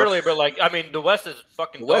 talking For to real. earlier, but like, I mean, the West is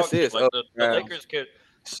fucking The dog West shit. is Like up the now. Lakers could.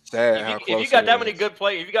 Sad how If close you got it that many is. good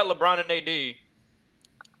players, if you got LeBron and AD,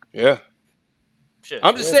 Yeah. shit.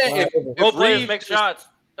 I'm just West saying wide open. Role if players Reeves make just shots.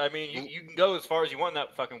 I mean, you can go as far as you want in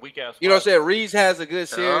that fucking weak ass. you know what I'm saying, Reeves has a good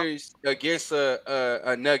Yeah. series against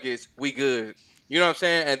a Nuggets, we good. You know what I'm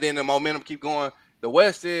saying? And then the momentum keep going. The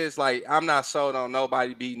West is like I'm not sold on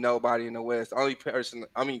nobody beating nobody in the West. Only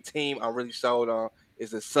team I'm really sold on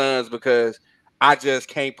is the Suns because I just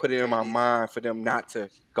can't put it in my KD. mind for them not to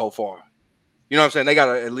go far. You know what I'm saying? They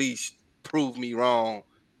gotta at least prove me wrong.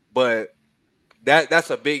 But that's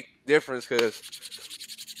a big difference because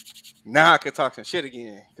now I can talk some shit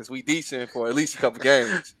again because we decent for at least a couple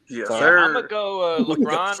games. Yes, So Yeah, I'm gonna sir. go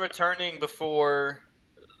LeBron returning before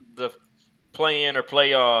the play-in or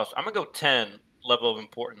playoffs. I'm gonna go 10 level of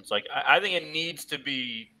importance. Like I think it needs to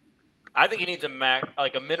be. I think he needs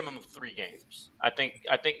like a minimum of 3 games. I think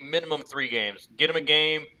minimum 3 games. Get him a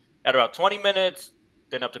game at about 20 minutes,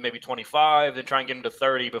 then up to maybe 25, then try and get him to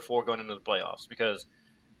 30 before going into the playoffs because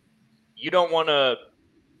you don't want to.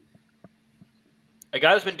 A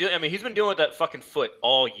guy that's been doing. I mean, he's been dealing with that fucking foot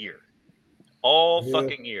all year, all Yeah.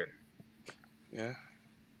 fucking year. yeah.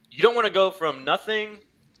 You don't want to go from nothing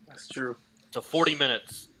That's true. to 40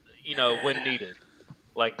 minutes, when needed.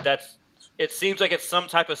 Like that's it seems like it's some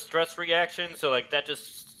type of stress reaction, so like that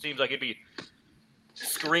just seems like it'd be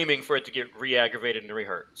screaming for it to get re-aggravated and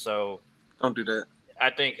re-hurt. So Don't do that. I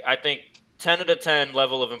think 10 out of 10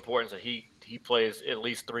 level of importance that he plays at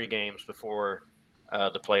least 3 games before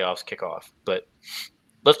the playoffs kick off. But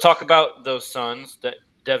let's talk about those Suns that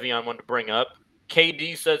Devion wanted to bring up.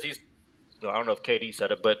 KD says I don't know if KD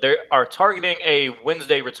said it, but they are targeting a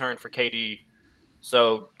Wednesday return for KD.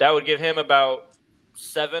 So that would give him about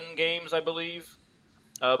 7 games, I believe,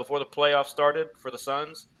 before the playoffs started for the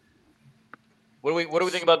Suns. What do we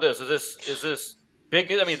think about this? Is this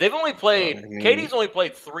big? I mean, they've only played. KD's only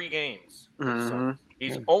played 3 games for the Suns. Mm-hmm.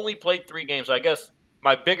 He's only played 3 games. So I guess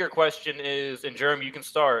my bigger question is, and Jerm, you can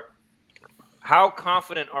start. How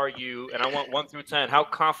confident are you? And I want 1 through 10. How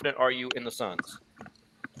confident are you in the Suns?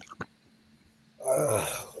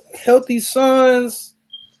 Healthy Suns.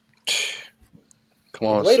 Come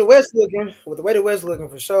With on. the way the West looking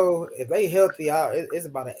for sure. If they healthy, it's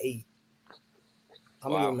about an 8.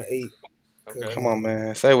 I'm gonna give them an 8. Okay. Come on,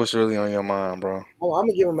 man. Say what's really on your mind, bro. Oh, I'm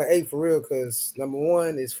gonna give them an 8 for real because number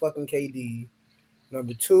 1 is fucking KD.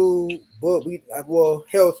 Number 2, but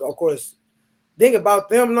health, of course. Thing about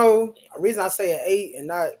them though, the reason I say an 8 and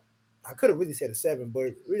not, I could have really said a 7, but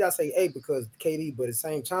the reason I say 8 because KD, but at the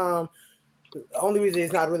same time, the only reason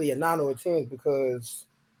it's not really a 9 or a 10 is because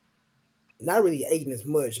not really 8 as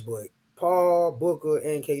much, but Paul, Booker,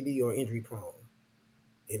 and KD are injury prone.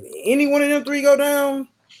 If any one of them 3 go down,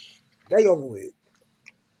 they over with.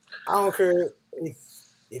 I don't care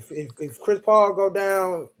if Chris Paul go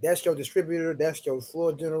down, that's your distributor, that's your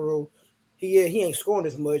floor general. He ain't scoring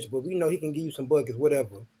as much, but we know he can give you some buckets,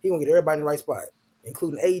 whatever. He gonna get everybody in the right spot,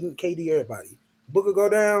 including Aiden, KD, everybody. Booker go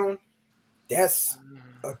down, that's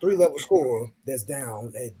a 3-level score that's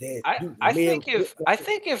down. I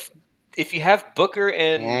think if you have Booker I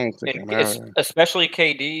and don't think it matters. especially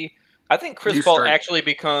KD, I think Chris You Paul straight. actually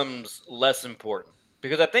becomes less important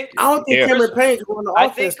because I think don't think Cameron Payne can run the I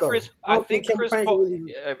offense think though. Chris Cameron Payne Paul. can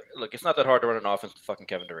really. Look, it's not that hard to run an offense with fucking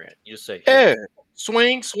Kevin Durant. You just say, Yeah.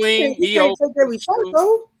 Swing. He Be can't open. take every shot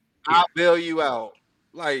though. I'll bail you out.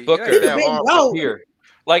 Like, Booker. it ain't that He can hard. bail you out. Here,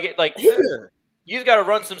 like He- you just got to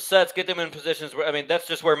run some sets, get them in positions where that's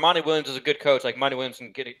just where Monty Williams is a good coach. Like Monty Williams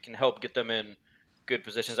can help get them in good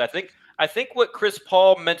positions. I think what Chris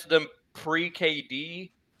Paul meant to them pre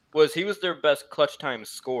KD was he was their best clutch time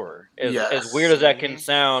scorer. As weird as that can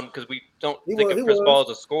sound, because we don't think of Chris Paul as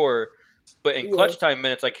a scorer, but in clutch time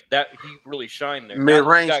minutes like that, he really shined there.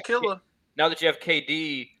 Mid-range killer. Now that you have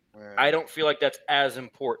KD, I don't feel like that's as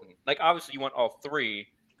important. Like obviously you want all 3,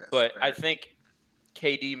 but I think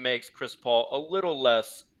KD makes Chris Paul a little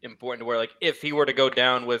less important to where like if he were to go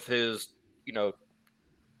down with his,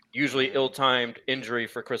 usually ill-timed injury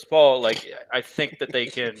for Chris Paul, like I think that they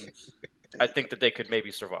could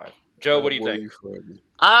maybe survive. Joe, what do you think?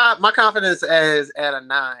 My confidence is at a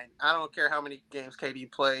 9. I don't care how many games KD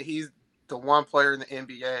play. He's the one player in the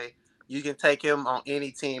NBA. You can take him on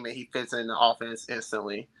any team and he fits in the offense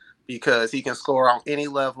instantly because he can score on any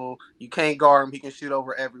level. You can't guard him. He can shoot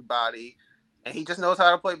over everybody. And he just knows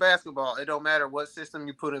how to play basketball. It don't matter what system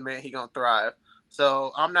you put him in, he's going to thrive.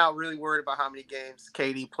 So I'm not really worried about how many games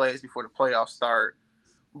KD plays before the playoffs start.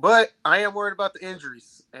 But I am worried about the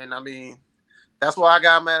injuries. And, I mean, that's why I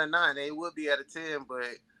got him at a 9. They would be at a 10, but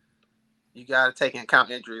you got to take into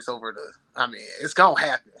account injuries over it's going to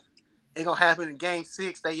happen. It's gonna happen in Game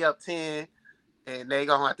 6. They up 10, and they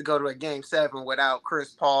gonna have to go to a Game 7 without Chris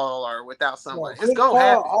Paul or without somebody. It's gonna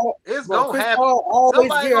happen. It's gonna Chris happen. Paul always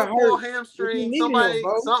Somebody get gonna pull hurt. hamstring. Him,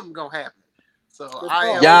 bro. Something gonna happen. So Chris I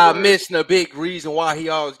Paul. am Y'all missing a big reason why he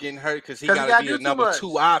always getting hurt because he got to be a number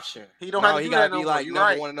 2 option. He don't have to do got that to be no like more.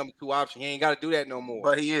 number 1 and number 2 option. He ain't got to do that no more.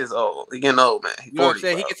 But he is old. He getting old, man. You know what I'm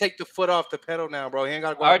saying? He can take the foot off the pedal now, bro. He ain't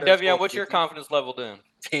got to go. All right, Devion, what's your confidence level then?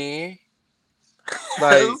 10.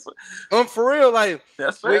 Like, I'm for real. Like,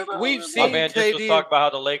 we've seen. My man just was talking about how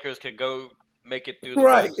the Lakers could go make it through the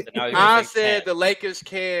West. And now I said the Lakers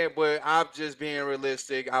can, but I'm just being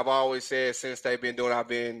realistic. I've always said since they've been doing, I've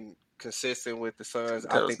been consistent with the Suns.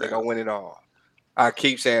 I think they're gonna win it all. I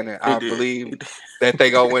keep saying that. I believe that they're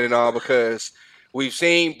gonna win it all because we've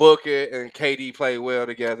seen Booker and KD play well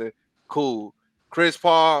together. Cool. Chris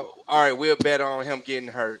Paul, all right, we'll bet on him getting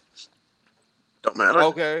hurt. Don't matter.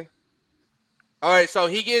 Okay. All right, so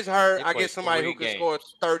he gets hurt. I get somebody who can score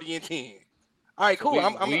 30 and 10. All right, cool.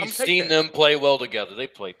 We've seen them play well together. They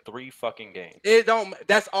played 3 fucking games.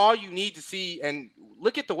 That's all you need to see. And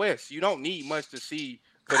look at the West. You don't need much to see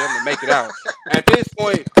for them to make it out. At this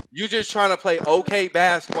point, you're just trying to play okay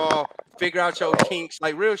basketball, figure out your kinks,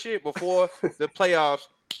 like real shit before the playoffs.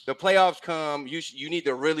 The playoffs come. You need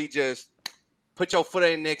to really just put your foot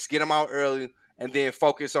in the next, get them out early, and then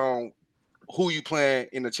focus on who you playing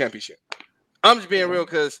in the championship. I'm just being real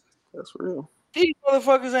because that's real. These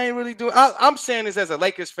motherfuckers ain't really doing. I'm saying this as a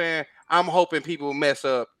Lakers fan. I'm hoping people mess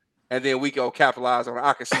up and then we go capitalize on it.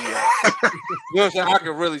 I can see that. You know what I'm saying? I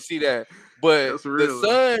can really see that. But the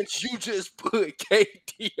Suns, you just put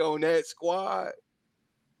KD on that squad.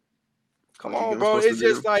 Come on, bro. It's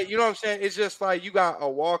just like, you know what I'm saying? It's just like you got a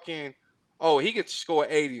walk-in. Oh, he can score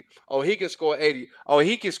 80. Oh, he can score 80. Oh,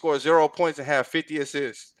 he can score 0 points and have 50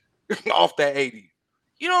 assists off that 80.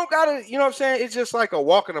 You don't gotta, you know what I'm saying? It's just like a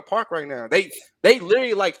walk in the park right now. They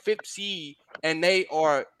literally like 5th seed and they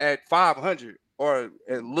are at 500 or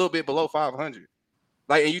a little bit below 500.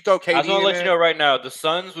 Like, and you throw KD. I just want to let you know right now, the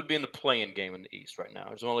Suns would be in the play-in game in the East right now.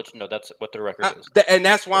 I just want to let you know that's what their record is. And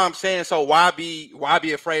that's why I'm saying, so why be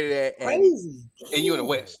afraid of that? And you in the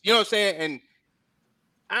West, you know what I'm saying? And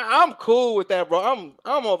I'm cool with that, bro.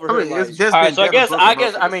 I'm over here. Like, it's just all right, so I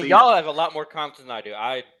guess I mean y'all have a lot more confidence than I do.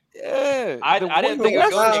 I didn't think it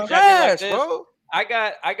was going exactly like this. Bro.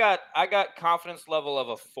 I got confidence level of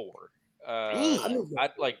a 4. I'm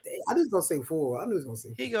just gonna say 4. I'm just gonna say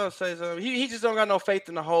 4. He gonna say something. He just don't got no faith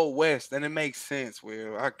in the whole West, and it makes sense.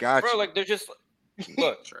 Will, I got you, bro. Like they're just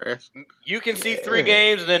look. You can see 3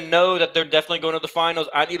 games and then know that they're definitely going to the finals.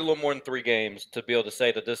 I need a little more than 3 games to be able to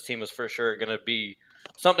say that this team is for sure going to be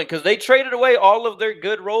something because they traded away all of their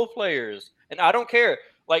good role players, and I don't care.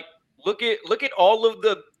 Like. Look at all of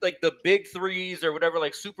the the big 3s or whatever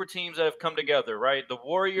super teams that have come together, right? The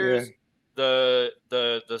Warriors, the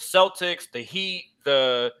Celtics, the Heat,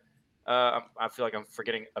 I feel like I'm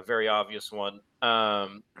forgetting a very obvious one. But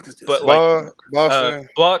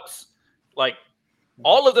Bucks, like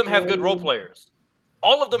all of them have good role players.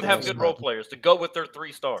 All of them have good role players to go with their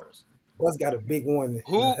 3 stars. Bucks got a big one.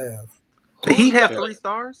 The Heat have 3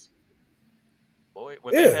 stars? Boy,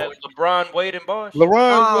 when they had LeBron, Wade, and Bosh.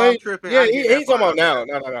 Wade. Tripping. Yeah, he's talking about now.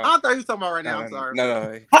 No. I thought he was talking about right now. I'm sorry.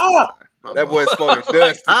 No. That boy's smoking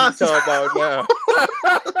dust. He's talking about now.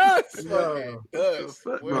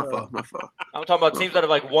 My fault. I'm talking about teams that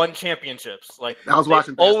have won championships. Like I was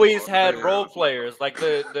watching. Always had role players. Like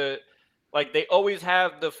they always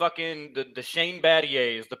have the fucking the Shane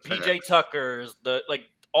Battiers, the PJ Tuckers,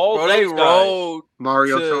 all bro, those they guys. Rolled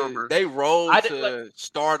Mario to, Chalmers. They rolled to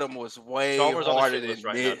stardom was way Chalmers harder on the than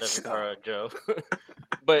right this. now, Joe.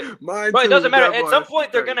 but it doesn't matter. At some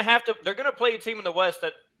point, they're gonna play a team in the West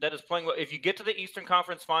that is playing well. If you get to the Eastern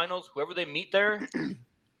Conference Finals, whoever they meet there,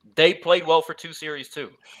 they played well for 2 series too,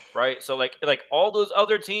 right? So like all those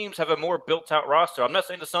other teams have a more built-out roster. I'm not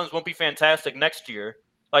saying the Suns won't be fantastic next year.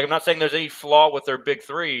 Like I'm not saying there's any flaw with their big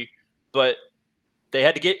 3, but they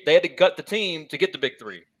had to gut the team to get the big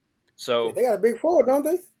 3. So they got a big 4, don't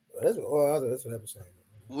they? That's what I was saying.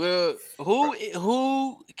 Well,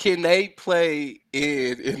 who can they play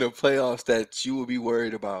in the playoffs that you would be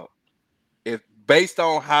worried about? If based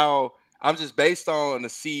on how I'm just based on the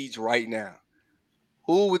siege right now,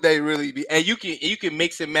 who would they really be? And you can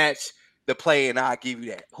mix and match the play, and I'll give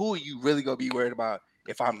you that. Who are you really gonna be worried about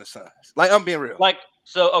if I'm the Suns? Like I'm being real.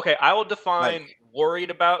 Okay, I will define worried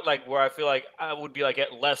about where I feel like I would be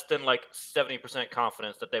at less than 70%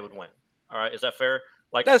 confidence that they would win. All right, is that fair?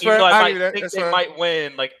 That's even fair. though I might think they might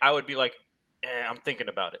win, I would be I'm thinking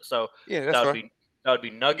about it. So yeah, that's that would be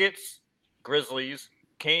Nuggets, Grizzlies,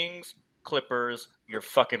 Kings, Clippers. You're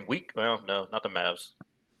fucking weak. Well, no, not the Mavs.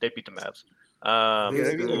 beat the Mavs. Yeah,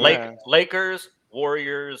 they beat the Mavs. Lakers,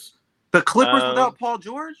 Warriors. The Clippers without Paul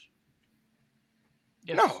George?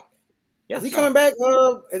 Yes. No. Yes. Is he coming back?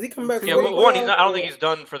 Is he coming back? Yeah, for the one. He's playoffs? not, I don't think he's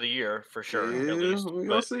done for the year for sure. Yeah, At least.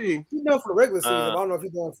 we'll see. He's done for the regular season. But I don't know if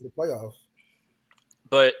he's done for the playoffs.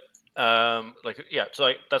 But so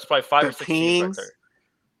like that's probably 5 or 6 teams right there.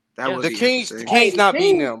 That would the be Kings interesting. not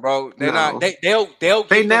beating them, bro. They're not. They'll give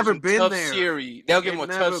They them never some been tough there. series. They'll give them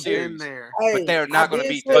a tough series, but they're not going to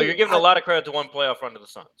beat them. So you're giving a lot of credit to one playoff run to the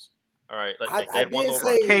Suns. All right, I did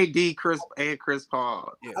say KD, Chris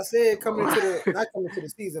Paul. Yeah. I said not coming to the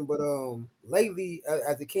season, but lately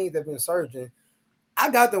as the Kings have been surging, I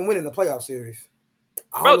got them winning the playoff series.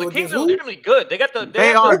 Bro, the Kings are legitimately good. They got the.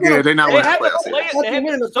 They are good. They're not winning the playoff series.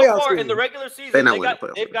 So far in the regular season,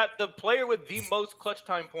 they've got the player with the most clutch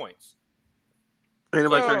time points.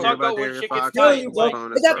 Anybody talk about when shit gets tight.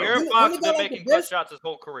 Aaron Fox has been making clutch shots his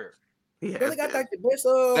whole career. They got like the best.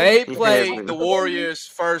 They played the Warriors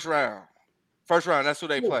first round. First round. That's who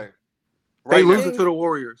they play. They losing to the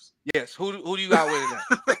Warriors. Yes. Who do you got winning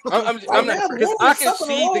that? I'm not, because I can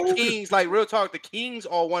see the Kings. Like real talk, the Kings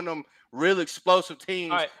are one of them real explosive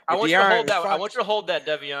teams. All right, I want you to hold that. I want you to hold that,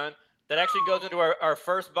 Devion. That actually goes into our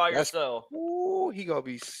first buy or sell. Ooh, he gonna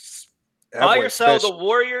be buy or sell. The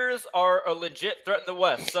Warriors are a legit threat in the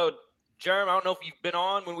West. So, Jerm, I don't know if you've been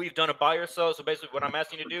on when we've done a buy or sell. So basically, what I'm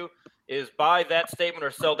asking you to do is buy that statement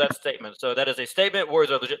or sell that statement. So that is a statement.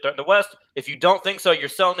 Warriors are a legit threat in the West. If you don't think so, you're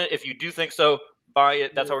selling it. If you do think so, buy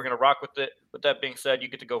it. That's how we're gonna rock with it. With that being said, you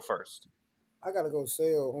get to go first. I gotta go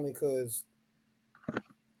sell only because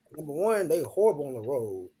number one, they horrible on the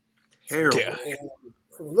road. Terrible. And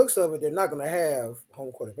from the looks of it, they're not gonna have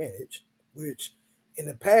home court advantage, which in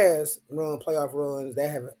the past playoff runs, they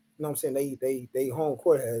haven't. You know what I'm saying? They home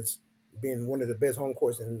court has been one of the best home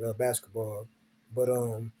courts in basketball. But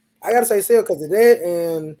I gotta say sell because of that,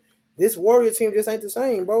 and this Warrior team just ain't the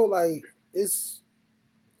same, bro. Like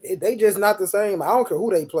they just not the same. I don't care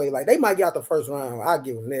who they play. Like they might get out the first round. I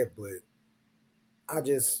give them that, but I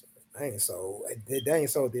ain't sold. They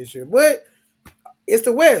ain't sold this year, but it's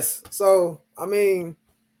the West. So I mean,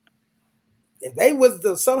 if they was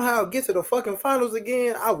to somehow get to the fucking finals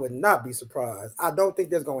again, I would not be surprised. I don't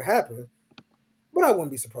think that's gonna happen, but I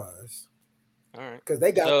wouldn't be surprised. All right, because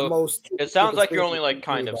they got the most. It sounds like you're only like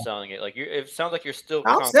kind of selling it. Like it sounds like you're still.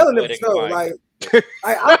 I'm selling it so like.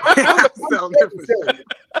 I'm selling it.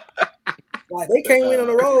 Like they can't win on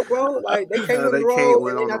the road, bro. Like they can't win on the road.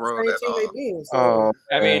 Win on the road at all. So,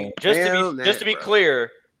 I mean, just to be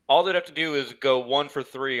clear, all they'd have to do is go 1 for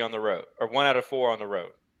 3 on the road, or 1 out of 4 on the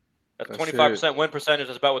road. That's 25% win percentage.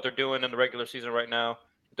 Is about what they're doing in the regular season right now.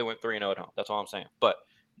 They went 3-0 at home. That's all I'm saying. But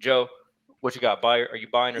Joe, what you got? Are you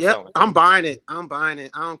buying or selling? I'm buying it. I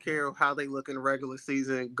don't care how they look in the regular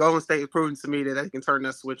season. Golden State is proving to me that they can turn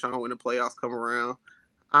that switch on when the playoffs come around.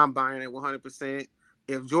 I'm buying it 100%.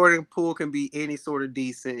 If Jordan Poole can be any sort of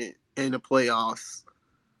decent in the playoffs,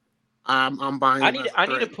 I'm buying. I need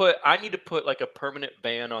to put like a permanent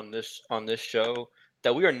ban on this show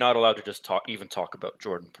that we are not allowed to just talk about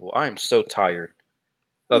Jordan Poole. I am so tired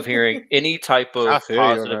of hearing any type of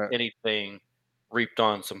positive anything reaped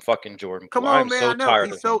on some fucking Jordan Poole. Come on, man. I know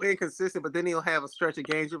he's so inconsistent, but then he'll have a stretch of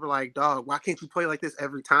games. You'll be like, dog, why can't you play like this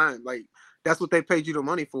every time? Like that's what they paid you the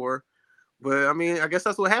money for. But I mean, I guess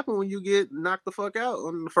that's what happened when you get knocked the fuck out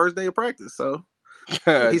on the first day of practice. So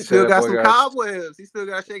he still got some cobwebs. He still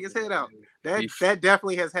got to shake his head out. That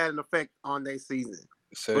definitely has had an effect on their season.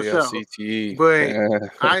 So yeah, sure. CTE. But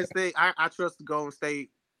I trust the Golden State.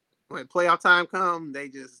 When playoff time come, they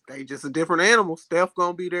just a different animal. Steph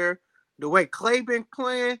gonna be there. The way Clay been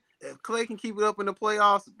playing, if Clay can keep it up in the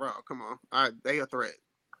playoffs, bro, come on, they a threat.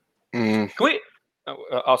 Can we?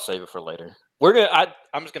 I'll save it for later.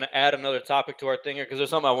 I'm just gonna add another topic to our thing here because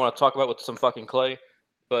there's something I want to talk about with some fucking Clay.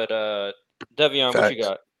 But Devion, what you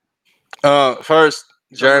got? First,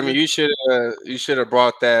 Jeremy, you should have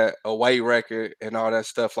brought that away record and all that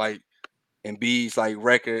stuff like Embiid's like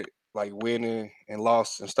record, like winning and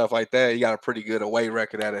loss and stuff like that. You got a pretty good away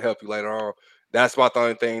record that'll help you later on. That's about the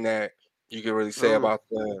only thing that you can really say about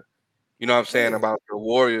the, you know what I'm saying, about the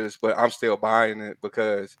Warriors. But I'm still buying it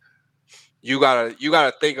because you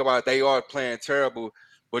gotta think about they are playing terrible,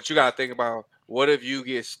 but you gotta think about what if you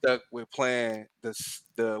get stuck with playing the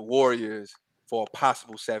Warriors for a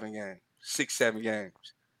possible 7 games.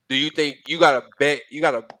 Do you think you gotta bet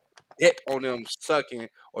on them sucking,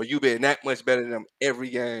 or you been that much better than them every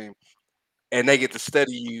game, and they get to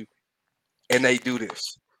study you, and they do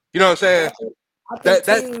this? You know what I'm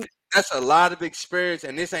saying? That's a lot of experience,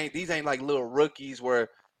 and these ain't like little rookies where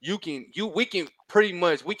we can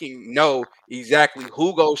know exactly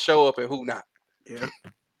who gonna show up and who not. Yeah.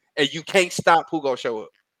 and you can't stop who gonna show up.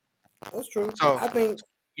 That's true. So I think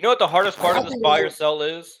You know what the hardest part of I this think buy or it's- sell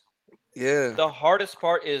is? yeah, The hardest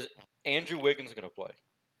part is Andrew Wiggins going to play.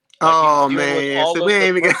 Oh he's dealing with man, all so of we the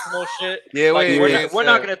ain't even got personal shit. yeah. Like, We we're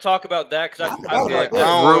not going to talk about that because I feel like I that's,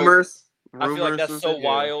 don't- rumors. I feel like that's and so shit.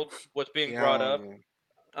 wild what's being brought up.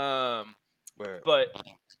 But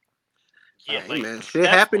yeah, Hey, like, man, shit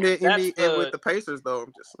that's- happened in that's NBA with the Pacers though.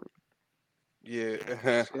 I'm just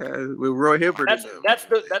yeah. with Roy Hibbert. that's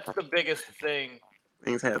the biggest thing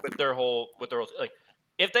Things happen. with their whole like,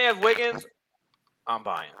 if they have Wiggins, I'm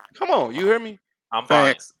buying. Come on, you hear me? I'm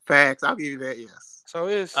buying. Facts. I'll give you that. Yes. So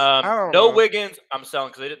it's no Wiggins. I'm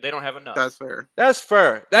selling because they don't have enough. That's fair. That's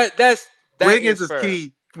fair. That Wiggins is fair.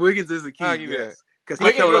 key. Wiggins is the key. I'll give you that. Because he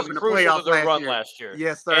Wiggins showed was up in the crucial to playoffs their run last year.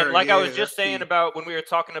 Yes, sir. And like I was just that's saying key. about when we were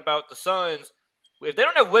talking about the Suns, if they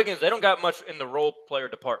don't have Wiggins, they don't got much in the role player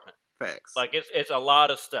department. Facts. Like it's a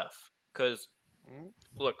lot of stuff. Because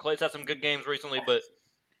look, Clay's had some good games recently, but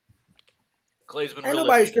Clay's been ain't really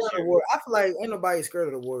nobody scared of the Warriors. I feel like ain't nobody scared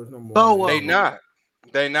of the Warriors no more. Oh,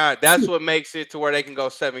 They not. That's what makes it to where they can go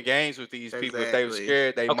 7 games with these people. If they were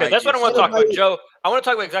scared, they okay. might That's what I get want to talk somebody- about, Joe. I want to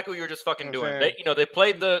talk about exactly what you were just fucking doing. Okay. They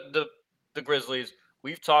played the Grizzlies.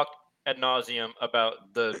 We've talked ad nauseum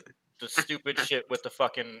about the stupid shit with the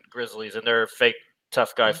fucking Grizzlies and their fake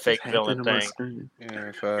tough guy, fake villain thing.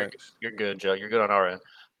 Yeah, facts. You're good, Joe. You're good on our end.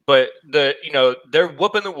 But they're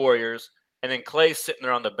whooping the Warriors, and then Clay's sitting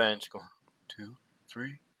there on the bench going 2,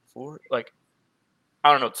 3, 4. Like,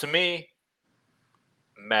 I don't know. To me,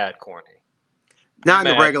 mad corny. Not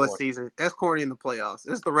in the Mad regular corny. season. That's corny in the playoffs.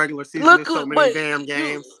 It's the regular season. Look, There's so but many damn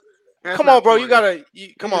games. That's Come not on, bro. corny. You gotta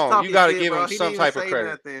He come just on. talking You gotta shit, give bro. him He some didn't even type of say credit.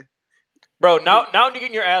 nothing. Bro, now you're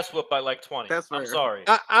getting your ass whooped by like 20. That's I'm fair. sorry.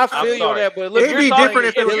 I feel you on sorry. that, but look, It'd be different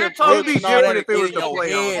if it was. you're It'd talking be shit different if it was in the your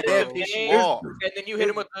playoffs. head, bro. that piss you Game, off. and then you hit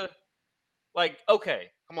him with the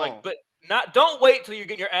okay. Come like, on. but don't wait till you're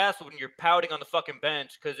getting your ass whooped and you're pouting on the fucking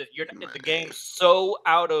bench because the game's so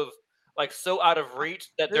out of reach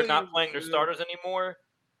that they're not playing their starters anymore.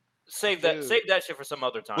 Save that shit for some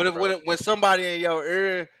other time. But when somebody in your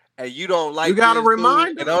ear and you don't like, You gotta this dude, remind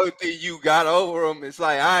and them. the only thing you got over them, it's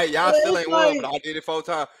like, all right, y'all Yeah, still it's ain't won, like- but I did it 4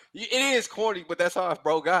 times. It is corny, but that's how a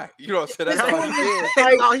bro got. You know what I'm saying? That's It's all corny. he did.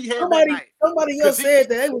 That's all he had that Somebody night. else 'Cause he- said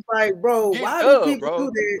that. It was like, bro, Get why up, do people bro.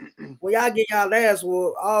 do that when y'all get y'all ass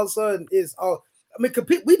whooped? All of a sudden, it's all. I mean,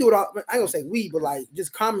 we do it all. I ain't gonna say we, but like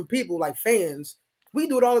just common people, like fans, we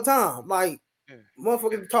do it all the time. Like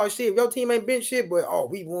motherfuckers talk shit. If your team ain't been shit, but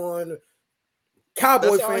we won.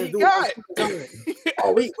 Cowboy That's all fans he do got. it.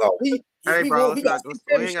 Hey, we bro, won. We got we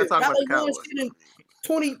ain't gotta talk about the Cowboys. shit in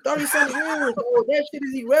 20, 30 something years. That shit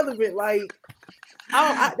is irrelevant. Like,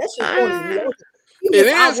 that shit's corny to me. It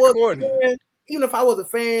is corny. Even if I was a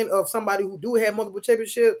fan of somebody who do have multiple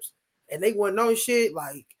championships and they wouldn't know shit,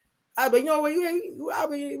 like I'd be, you know what,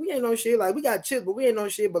 we ain't no shit. Like we got chips, but we ain't no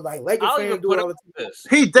shit. But like Lakers I'll fans even do put it all it the like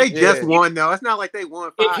time. this. They just won though. It's not like they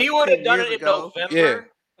won 5. If he would have 10 done years it in ago.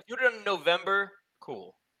 November, if you would have done it in November,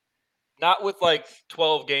 cool. Not with like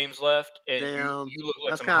 12 games left, and Damn, you look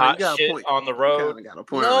like that's some kinda- you hot got a shit point. on the You road. kinda got a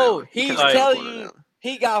point on No, that one. he's kinda got a telling point on you that one.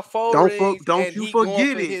 he got 4 Don't rings don't and you he going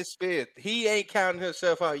forget for it. his 5th. He ain't counting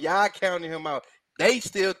himself out. Y'all counting him out. They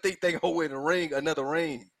still think they gonna win another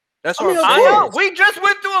ring. That's what I'm I saying. know. We just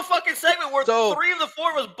went through a fucking segment where So- 3 of the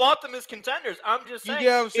 4 was bought them as contenders. I'm just You saying,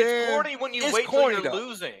 get what I'm it's saying? corny when you It's wait corny, till you're though.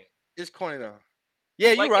 losing. It's corny though. Yeah,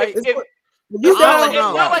 you're Like, right. It's I don't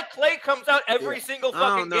not know. like Clay comes out every single I don't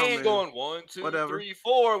fucking know, game man. going 1, 2, Whatever. 3,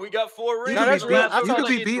 4. We got 4 rings. You that's in real. the last I you talk could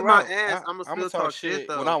be shit beating my throughout. ass. I'm I'ma gonna still talk shit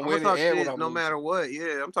though. when I'm winning talk and shit when I'm no losing. matter what.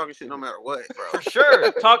 Yeah, I'm talking shit no matter what, bro. For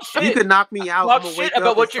sure. Talk shit. You could knock me out. Talk I'm gonna shit wake up about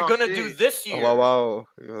and what you're talk gonna do shit. this year. Wow.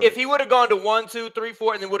 If he would have gone to 1, 2, 3,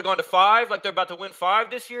 4, and then would have gone to 5, like they're about to win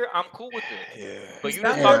 5 this year, I'm cool with it. Yeah. But you He's just not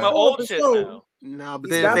talking there about for old it, shit so- now. No, but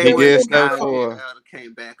He's then if not they there would for have it, so-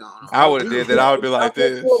 came back on. I would have did that. I would be like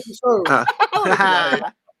this.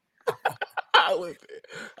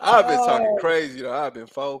 I've been talking crazy though. I've been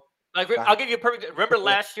full. Like, I'll give you a perfect. Remember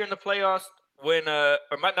last year in the playoffs when, or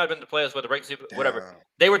might not have been the playoffs, but the regular season, whatever.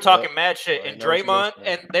 They were talking mad shit, and Draymond,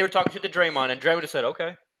 and they were talking shit to Draymond, and Draymond just said,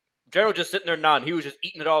 "Okay." Draymond was just sitting there nodding. He was just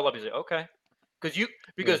eating it all up. He said, "Okay,"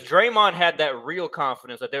 because Draymond had that real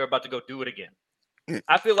confidence that they were about to go do it again.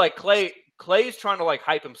 I feel like Clay's trying to like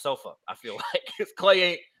hype himself up. I feel like because Clay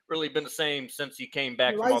ain't really been the same since he came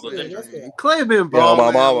back from all those injuries. Clay been Yeah, balling.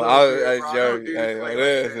 my mama. a little bit, bro. Don't do Clay like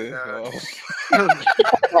that,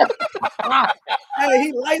 dog. Hey,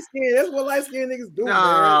 he light skinned. That's what light skinned niggas do,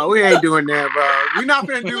 Nah, man. we ain't doing that, bro. We not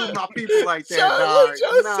finna do my people like that, dog.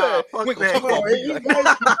 Nah, fuck We gonna talk that. about me He like light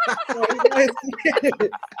skinned. He light skinned.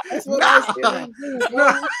 That's what light skinned Nah, niggas do,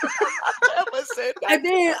 bro. Never said that. And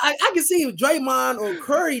then I can see if Draymond or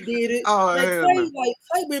Curry did it. Oh, Like hell Clay, no.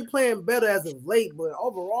 Clay been playing better as of late, but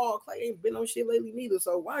overall, Clay ain't been on shit lately neither.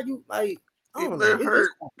 So why you like? I He don't know. let It's hurt.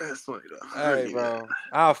 That's funny though. Hey, Yeah. bro,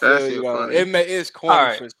 I That feel shit you though. funny. It's All corny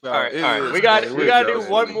right, for all sure. right, It all right. is We got corny. we got to Joke's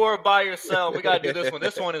do one funny. more buy or sell. We got to do this one.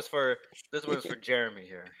 This one is for Jeremy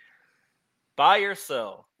here. Buy or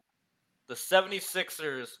sell. The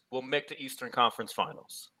 76ers will make the Eastern Conference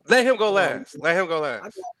Finals. Let him go last. Let him go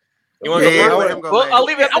last. You want to Yeah, go let first? him go Well, last. I'll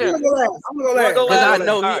leave it up I'm to gonna him. go last. I'm gonna go You wanna last. go Because I last?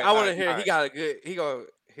 know All right, I want all to hear. right. He got a good.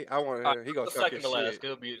 I want to hear. He gonna The talk second his to last. shit.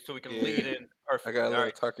 It'll be so we can Yeah. lead in I perfectly. got a All little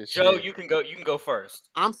right, talking Joe, shit. you can go. You can go first.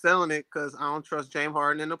 I'm selling it because I don't trust James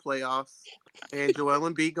Harden in the playoffs, and Joel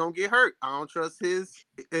Embiid gonna get hurt. I don't trust his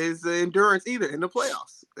endurance either in the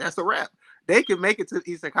playoffs. That's a wrap. They can make it to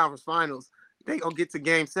the Eastern Conference Finals. They gonna get to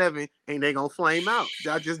Game 7 and they gonna flame out.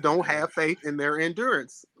 I just don't have faith in their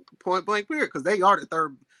endurance. Point blank period. Because they are the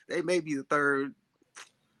third. They may be the third.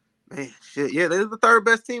 Man, shit. Yeah, they're the third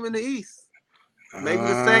best team in the East. Maybe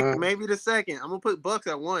the second. Maybe the second. I'm gonna put Bucks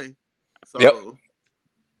at 1. So. Yep.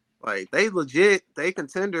 Like they legit, they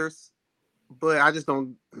contenders, but I just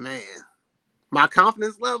don't. Man, my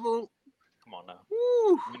confidence level. Come on now.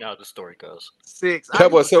 Woo, You know how the story goes. 6. I That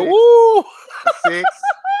give him boy a said, 6. "Woo." A 6.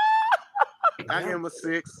 I give him a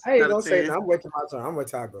 6. I ain't Out gonna of say 10. that. I'm waiting my turn. I'm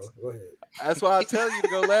waiting till I go. Go ahead. That's why I tell you to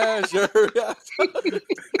go last.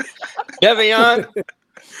 Devion.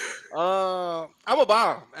 I'm a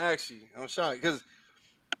bomb. Actually, I'm shocked because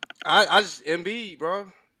I just Embiid,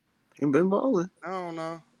 bro. He been balling. I don't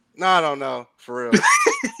know. No, I don't know for real.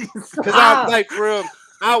 Because I'm like for real.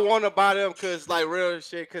 I want to buy them because like real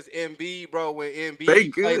shit. Because Embiid, bro, when They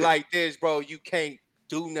Embiid play good. like this, bro, you can't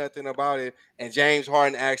do nothing about it. And James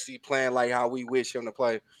Harden actually playing like how we wish him to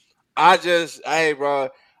play. Hey, bro,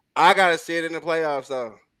 I gotta see it in the playoffs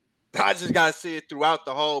though. I just gotta see it throughout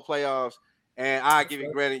the whole playoffs. And I give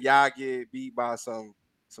you granted, y'all get beat by some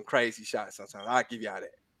crazy shots sometimes. I give y'all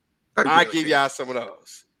that. I give y'all some of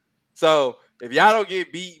those. So if y'all don't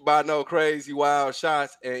get beat by no crazy wild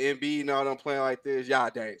shots and Embiid and all them playing like this, y'all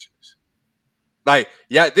dangerous. Like,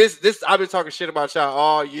 yeah, this I've been talking shit about y'all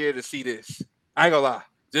all year to see this. I ain't gonna lie,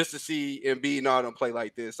 just to see Embiid and all them play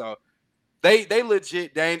like this. So they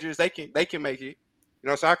legit dangerous. They can make it. You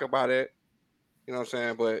know, so I can buy that. You know what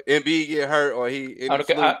I'm saying? But Embiid get hurt or he in the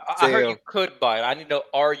flu. I heard you could buy it. I need to know,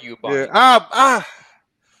 are you buying Yeah,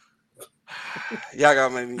 y'all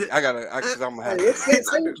gotta make me. Because I'm gonna have Hey, to. say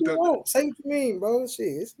what you want. Say what you mean, bro.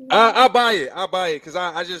 Shit. I buy it. Because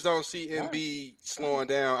I just don't see Embiid slowing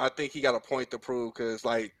down. I think he got a point to prove because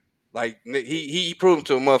like he proved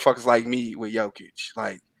to motherfuckers like me with Jokic.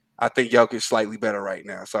 Like I think Jokic slightly better right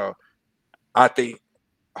now. So I think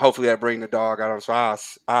hopefully that bring the dog out of him. So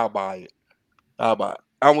I'll buy it. I'll buy it.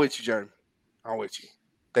 I'm with you, Jerm. I'm with you.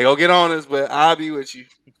 They gonna get on us, but I'll be with you.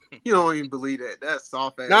 You don't even believe that. That's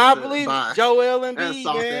soft ass. Nah, I believe buy. it. Joel That's Embiid,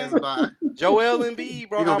 soft man. ass buy. Joel Embiid,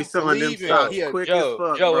 bro. You gonna be selling them stocks quick as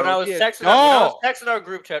fuck, Joe, bro. when I was texting our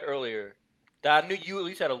group chat earlier, that I knew you at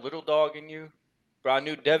least had a little dog in you, bro. I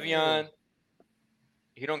knew Devion.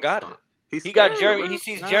 He don't got it. He got Jeremy. He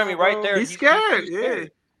sees Jeremy right there. He's scared. Yeah.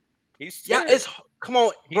 He's scared. Yeah, come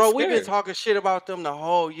on, bro. He's We've been scared. talking shit about them the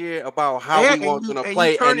whole year about how we want them to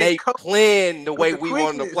play, and they playing the way we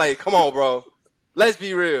want them to play. Come on, bro. Let's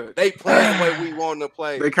be real. They playing the way we want them to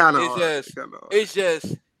play. They kind of It's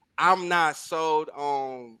just I'm not sold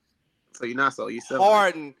on. So you're not sold. You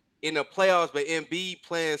Harden in the playoffs, but Embiid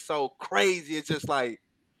playing so crazy. It's just like,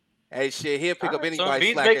 hey, shit, he'll pick up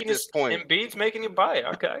anybody's slack at this point. Embiid's making you buy it.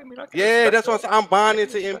 Okay, I mean, yeah, that's what I'm saying. I'm buying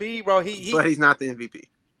into Embiid, bro. But he's not the MVP.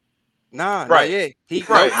 Nah, right. Not yet.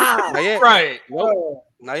 Not yet. Right. Nope.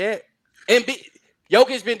 Not yet. Embiid,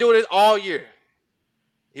 Jokic's been doing it all year.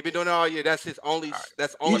 He been doing it all year. That's his only. Right.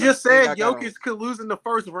 That's only. You just said Jokic could lose in the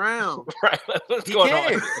first round. Right. What's going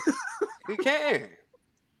on? He can.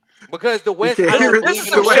 Because the West, this is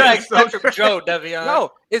some shit I expect from Joe, Devion.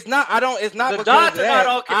 No, it's not. It's not. The dots are not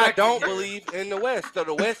all connected. I don't believe in the West. So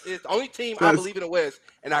the West is the only team I believe in the West,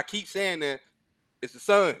 and I keep saying that it's the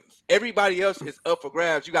Suns. Everybody else is up for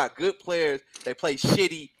grabs. You got good players. They play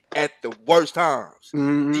shitty at the worst times.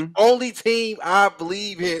 Mm-hmm. The only team I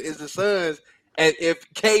believe in is the Suns. And if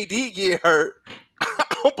KD get hurt, I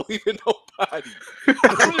don't believe in nobody.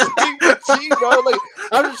 I'm just being with you, bro. Like,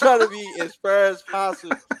 I'm just trying to be as fair as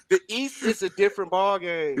possible. The East is a different ball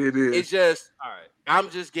game. It is. It's just, all right. I'm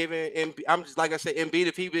just giving. I'm just like I said, Embiid.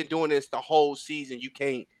 If he's been doing this the whole season, you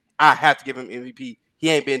can't. I have to give him MVP. He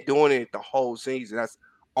ain't been doing it the whole season. That's the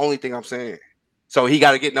only thing I'm saying. So he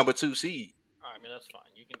got to get number 2 seed. I mean, that's fine.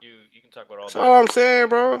 You can talk about all That's that. all I'm saying,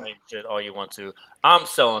 bro. Shit, all you want to. I'm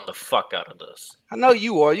selling the fuck out of this. I know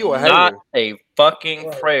you are. You a Not hater. a fucking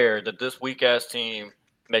Right. prayer that this weak ass team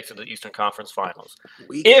makes it to the Eastern Conference Finals.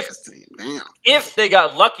 Weakest team. Damn. If they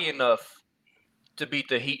got lucky enough to beat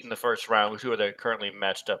the Heat in the first round, which who are they currently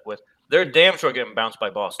matched up with, they're damn sure getting bounced by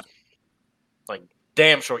Boston. Like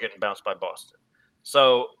damn sure getting bounced by Boston.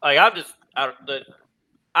 So like I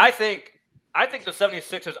think the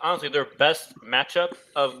 76ers, honestly, their best matchup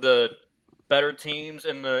of the better teams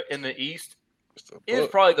in the East is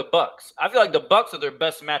probably the Bucks. I feel like the Bucks are their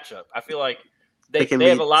best matchup. I feel like they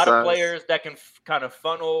have a lot of players that can kind of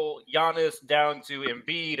funnel Giannis down to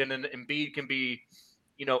Embiid, and then Embiid can be,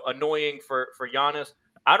 annoying for Giannis.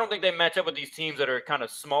 I don't think they match up with these teams that are kind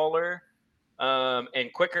of smaller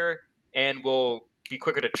and quicker and will be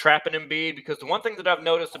quicker to trap an Embiid, because the one thing that I've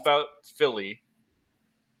noticed about Philly,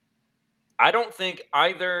 I don't think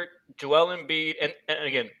either Joel Embiid, and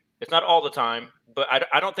again, it's not all the time, but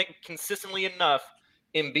I don't think consistently enough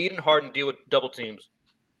Embiid and Harden deal with double teams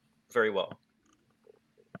very well.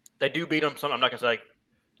 They do beat them. I'm not gonna say like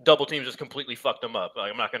double teams just completely fucked them up.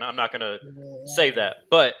 Like, I'm not gonna say that.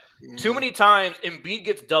 But too many times Embiid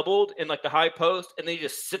gets doubled in like the high post, and then he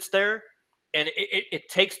just sits there, and it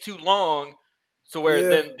takes too long. So where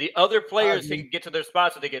then the other players can get to their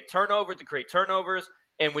spots, so they get turnovers to create turnovers.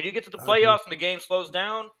 And when you get to the playoffs and the game slows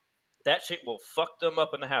down, that shit will fuck them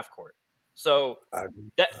up in the half court. So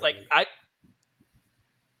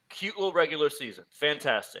cute little regular season,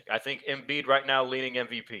 fantastic. I think Embiid right now leading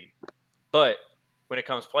MVP. But when it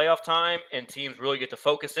comes playoff time and teams really get to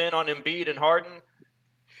focus in on Embiid and Harden,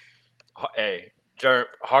 hey,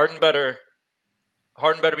 Harden better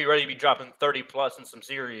be ready to be dropping 30 plus in some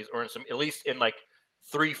series, or in some, at least in like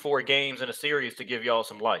 3-4 games in a series, to give y'all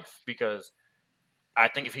some life. Because I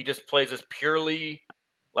think if he just plays this purely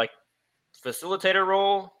like facilitator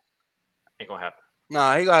role, ain't gonna happen.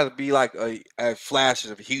 Nah, he got to be like a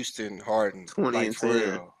flashes of Houston Harden, 20 like and for 10.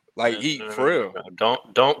 real, like for real.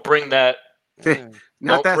 Don't bring that.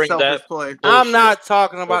 Not that bring selfish that play. I'm not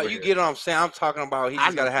talking over about. You here. get what I'm saying? I'm talking about he I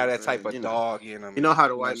just got to know have what that you're type of saying, dog in him. You know how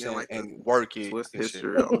the what white I'm man saying? like to and work it. twist and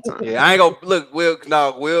history shit. all the time. Yeah, I ain't gonna look.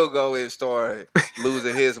 Will go and start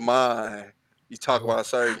losing his mind. You talk about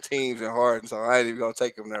certain teams and Harden, so I ain't even gonna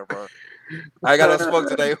take him there, bro. I ain't got no smoke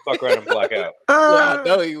today. Fuck around and black out. Yeah, I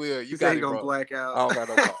know he will. You say got he it, gonna bro. black out. I don't got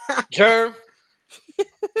no problem. Jerm,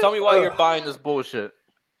 tell me why you're buying this bullshit.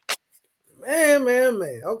 Man.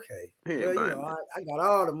 Okay. He ain't Well, buying I got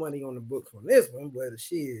all the money on the books on this one, but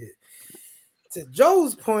shit. To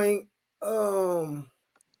Joe's point,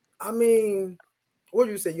 I mean, what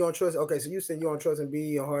do you say? You don't trust? Okay, so you said you don't trust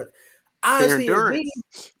Embiid and Hart. Honestly,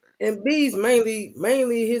 Embiid's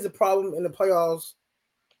mainly his problem in the playoffs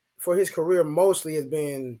for his career mostly has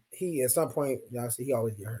been he at some point, see, he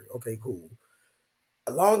always get hurt. Okay, cool.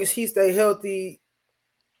 As long as he stay healthy,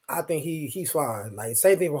 I think he's fine. Like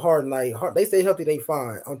same thing with Harden. Like they stay healthy, they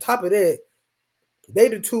fine. On top of that, they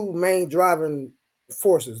the two main driving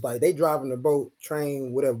forces. Like they driving the boat,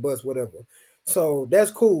 train, whatever, bus, whatever. So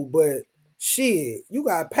that's cool. But shit, you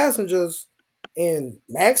got passengers in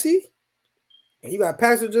Maxey, and you got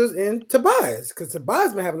passengers in Tobias, because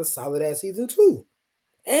Tobias been having a solid ass season too.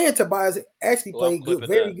 And Tobias actually played good,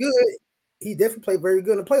 very good. He definitely played very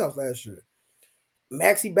good in the playoffs last year.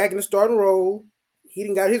 Maxey back in the starting role. He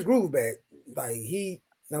didn't got his groove back. Like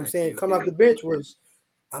I'm saying, coming off the bench was.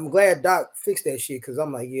 I'm glad Doc fixed that shit, because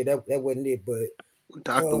I'm like, yeah, that wasn't it. But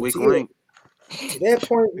Doc the weak link. To that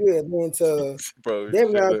point, yeah, man. To Bro,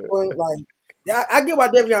 Devion's point, like I get why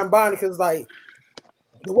Devion buying it, because like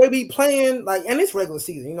the way we playing, like, and it's regular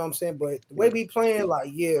season, you know what I'm saying. But the way we playing,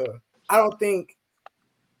 like, yeah, I ain't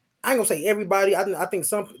gonna say everybody. I think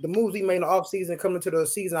the moves we made in the offseason coming into the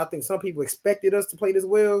season, I think some people expected us to play this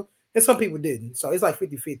well, and some people didn't. So it's like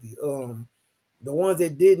 50-50. The ones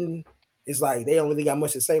that didn't, it's like they don't really got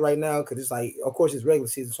much to say right now, because it's like, of course, it's regular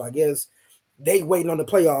season. So I guess they waiting on the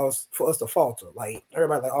playoffs for us to falter. Like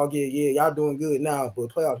everybody like, oh yeah, y'all doing good now, but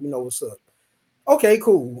playoffs, we know what's up. Okay,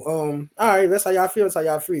 cool. All right, that's how y'all feel. That's how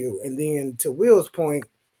y'all feel. And then to Will's point,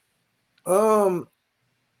 I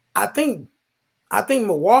think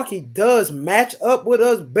Milwaukee does match up with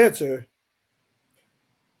us better,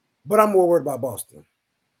 but I'm more worried about Boston.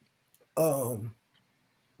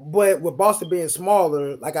 But with Boston being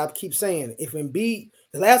smaller, like I keep saying, if Embiid,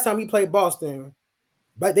 the last time we played Boston,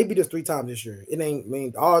 but they beat us 3 times this year. It ain't, I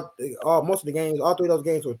mean, all most of the games, all 3 of those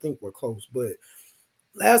games were close. But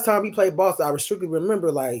last time we played Boston, I strictly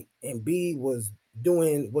remember like Embiid was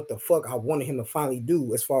doing what the fuck I wanted him to finally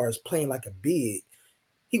do as far as playing like a big.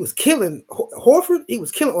 He was killing Horford. He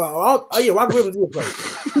was killing. Yeah, Robert Williams did play.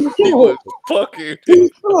 He was killing Horford. Fucking. He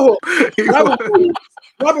was killing Horford.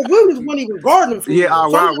 Robert Williams wasn't even guarding him for real.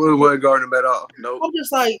 Robert Williams wasn't guarding him at all. Nope. I'm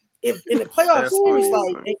just like, if in the playoff series,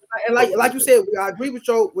 like you said, I agree with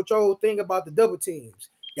your thing about the double teams.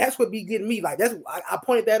 That's what be getting me. Like that's I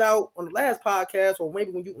pointed that out on the last podcast, or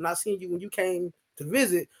maybe when I seen you when you came to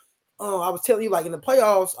visit. I was telling you, like in the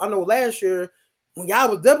playoffs, I know last year when y'all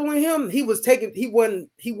was doubling him, he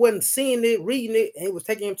wasn't seeing it, reading it, and it was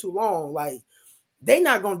taking him too long. Like they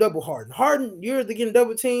not gonna double Harden. Harden, you're getting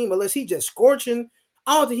double team unless he just scorching.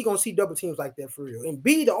 I don't think he's gonna see double teams like that for real. And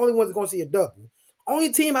B, the only one's gonna see a double.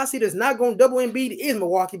 Only team I see that's not gonna double Embiid is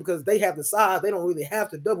Milwaukee because they have the size. They don't really have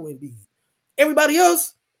to double Embiid. Everybody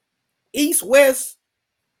else, East, West,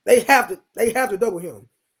 they have to double him,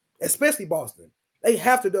 especially Boston. They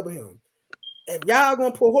have to double him. If y'all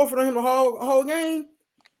gonna put Horford on him the whole game,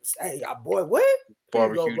 hey, boy, what?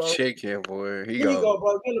 Barbecue chicken, boy. Here you go,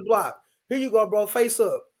 bro. Get in the block. Here you go, bro. Face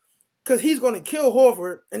up. Because he's going to kill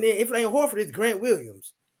Horford. And then if it ain't Horford, it's Grant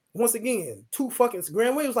Williams. Once again,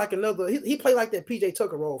 Grant Williams like another. He played like that PJ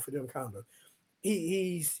Tucker role for them, kind of.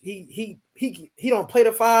 He don't play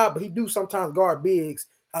the 5, but he do sometimes guard bigs.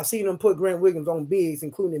 I've seen him put Grant Williams on bigs,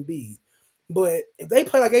 including Embiid. But if they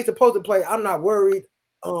play like they supposed to play, I'm not worried.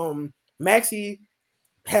 Maxey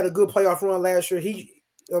had a good playoff run last year. You know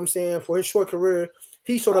what I'm saying, for his short career,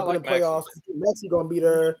 he showed up in the playoffs. Maxey gonna be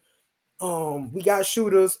there. We got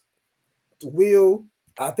shooters.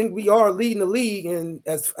 I think we are leading the league and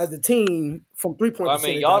as a team from 3-point. I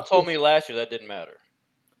mean, y'all told me last year that didn't matter.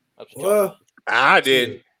 Well, I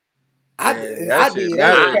did. I did.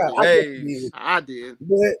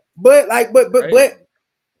 But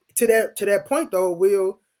to that point though,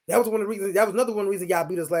 Will, that was one of the reasons. That was another one reason y'all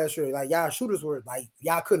beat us last year. Like y'all shooters were like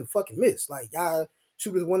y'all couldn't fucking miss. Like y'all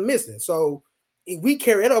shooters wasn't missing. So if we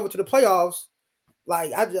carry it over to the playoffs,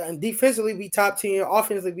 like and defensively we top 10,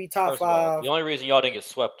 offensively we top 5. The only reason y'all didn't get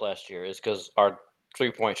swept last year is because our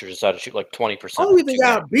 3-pointers decided to shoot like 20%. Only reason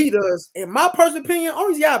y'all beat us, in my personal opinion, only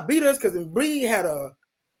reason y'all beat us because Embiid had a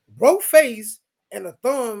broke face and a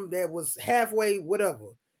thumb that was halfway whatever.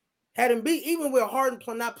 Had Embiid, even with Harden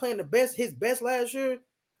not playing his best last year,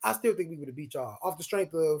 I still think we would have beat y'all off the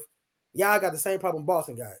strength of y'all got the same problem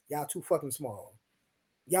Boston got. Y'all too fucking small.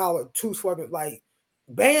 Y'all are too fucking like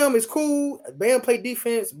Bam is cool. Bam play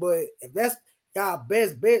defense, but if that's y'all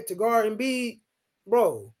best bet to guard Embiid,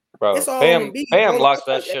 bro, it's all Bam, Embiid. Bam locks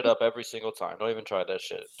that shit up every single time. Don't even try that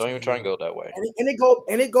shit. Don't even try and go that way. And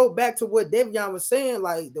it go back to what Devion was saying,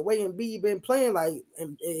 like the way Embiid been playing, like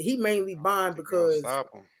and he mainly buying because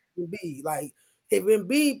Embiid, like if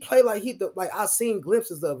Embiid play like I seen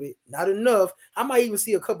glimpses of it, not enough. I might even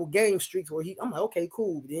see a couple game streaks where I'm like, okay,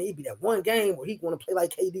 cool. But then it'd be that one game where he want to play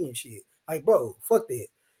like KD and shit. Like, bro, fuck that.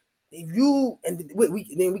 If you and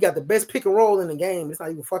we got the best pick and roll in the game, it's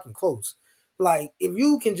not even fucking close. Like, if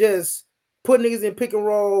you can just put niggas in pick and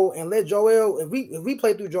roll and let Joel, if we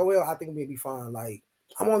play through Joel, I think we'll be fine. Like,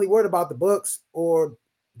 I'm only worried about the Bucks or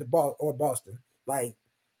Boston. Like,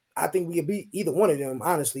 I think we could beat either one of them,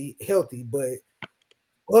 honestly, healthy. But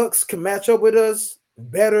Bucks can match up with us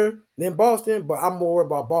better than Boston, but I'm more worried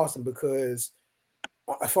about Boston because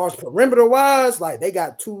as far as perimeter wise, like they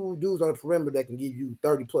got 2 dudes on the perimeter that can give you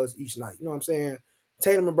 30 plus each night. You know what I'm saying?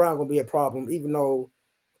 Tatum and Brown gonna be a problem, even though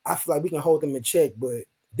I feel like we can hold them in check, but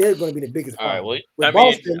they're gonna be the biggest problem. All right, well,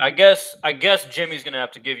 Boston, I guess Jimmy's gonna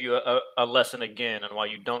have to give you a lesson again on why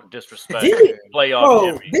you don't disrespect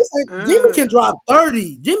playoff Jimmy. Jimmy can drop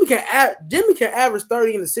 30. Jimmy can average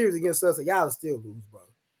 30 in the series against us, and y'all still lose, bro.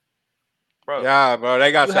 Yeah, bro,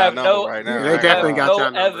 they got y'all number right now. They definitely got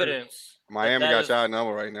y'all number. Evidence. Miami got y'all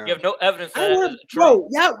number right now. You have no evidence. Bro,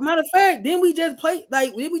 yeah. Matter of fact, didn't we just play?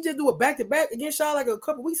 Like, did we just do a back-to-back against y'all like a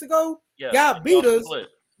couple weeks ago? Yeah, y'all beat us.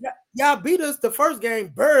 Y'all beat us the first game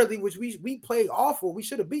barely, which we played awful. We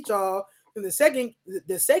should have beat y'all. In the second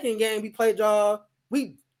game we played y'all,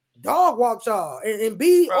 we dog walked y'all, and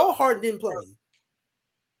B or Harden didn't play.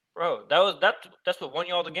 Bro, that's what won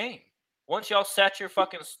y'all the game. Once y'all sat your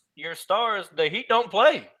stars, the Heat don't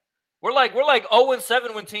play. We're like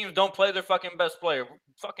 0-7 when teams don't play their fucking best player.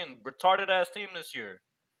 Fucking retarded ass team this year.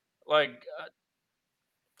 Like,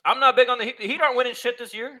 I'm not big on the Heat. The Heat aren't winning shit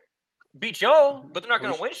this year. Beat y'all, but they're not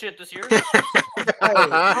gonna win shit this year.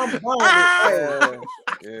 I'm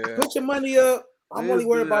put your money up. I'm only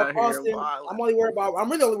worried about Boston. I'm really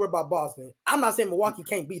only worried about Boston. I'm not saying Milwaukee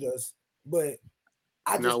can't beat us, but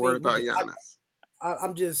I just not worried about Giannis.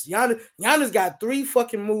 I'm just Giannis got 3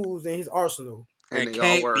 fucking moves in his arsenal. and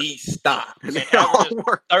can't be stopped. And they It all averages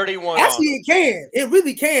work. 31 Actually, on it can. It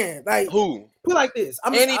really can. Like Who? put it like this.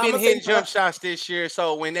 And he been hitting jump shots this year.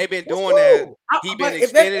 So when they've been That's doing that, cool. he been But if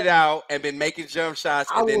extended out and been making jump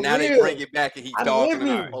shots, I and then will now they live. bring it back and he I'm dogging them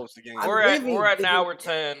living. in post again. I'm We're living. at an If hour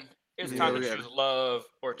 10. It's Yeah, time we to gotta- choose love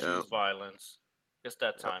or choose Yep. violence. It's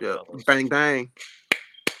that time, Yep. fellas. Bang bang.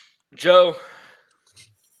 Joe,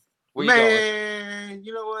 where you going? Man,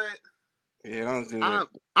 you know what? Yeah, don't do it.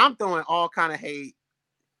 I'm throwing all kind of hate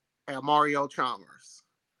at Mario Chalmers.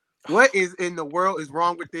 What is in the world is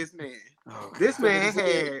wrong with this man? Oh, This God. man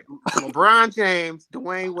had LeBron James,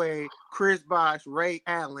 Dwayne Wade, Chris Bosh, Ray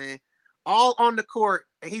Allen, all on the court,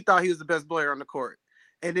 and he thought he was the best player on the court.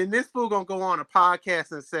 And then this fool gonna go on a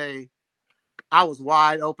podcast and say, "I was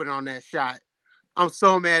wide open on that shot. I'm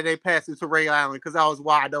so mad they passed it to Ray Allen because I was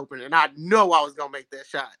wide open, and I know I was gonna make that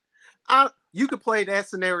shot." You could play that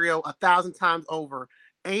scenario 1,000 times over.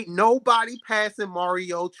 Ain't nobody passing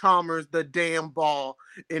Mario Chalmers the damn ball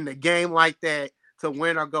in the game like that to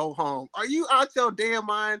win or go home. Are you out your damn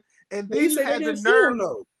mind? And then you had the nerve.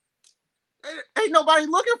 Ain't nobody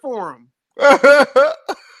looking for him.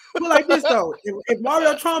 Put like this though. If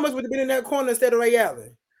Mario Chalmers would have been in that corner instead of Ray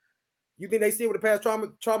Allen, you think they still would have passed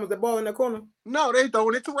Chalmers the ball in that corner? No, they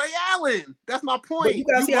throwing it to Ray Allen. That's my point. You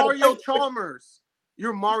Mario Chalmers.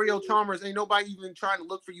 You're Mario Chalmers. Ain't nobody even trying to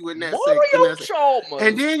look for you in that Mario Chalmers.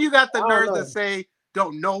 And then you got the nerve to say,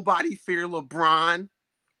 don't nobody fear LeBron.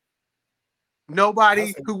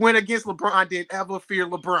 Nobody who went against LeBron didn't ever fear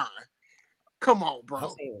LeBron. Come on,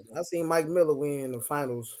 bro. I seen Mike Miller win the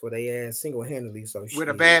finals for their ass single-handedly. So with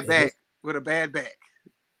a bad back. With a bad back.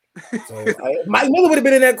 So Mike Miller would have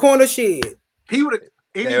been in that corner shit. He would have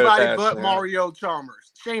anybody but Mario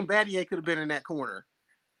Chalmers. Shane Battier could have been in that corner.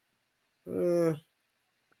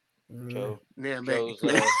 Joe, yeah, Joe's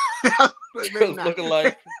looking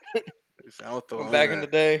like back in the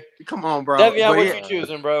day. Come on, bro. Devion, what you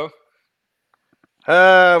choosing, bro?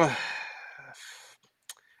 I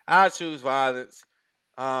choose violence.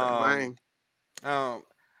 I'm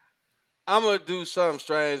gonna do something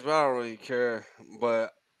strange, but I don't really care.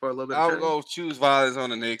 But for a little bit, I'll go choose violence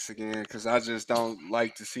on the Knicks again because I just don't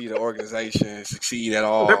like to see the organization succeed at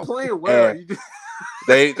all. They're playing well.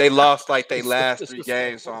 They lost like they last 3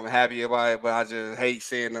 games, so I'm happy about it. But I just hate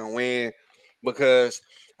seeing them win because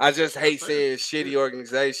I just hate seeing shitty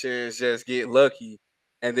organizations just get lucky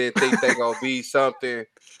and then think they gonna be something,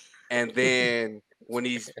 and then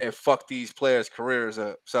fuck these players' careers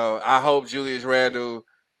up. So I hope Julius Randle,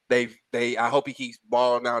 I hope he keeps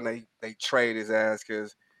balling out and they trade his ass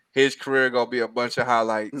because his career gonna be a bunch of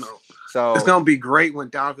highlights. No. So it's gonna be great when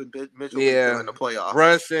Donovan Mitchell is in the playoffs.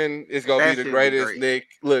 Brunson is gonna be the greatest Nick.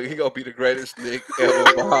 Look, he gonna be the greatest Nick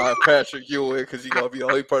ever behind Patrick Ewing because he gonna be the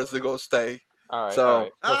only person gonna stay. All right. So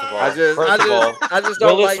all right. First of all, I just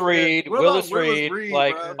don't Willis like Reed. Willis Reed,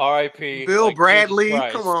 like R.I.P. Bill like, Bradley.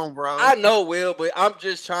 Come on, bro. I know Will, but I'm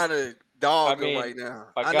just trying to dog him right now.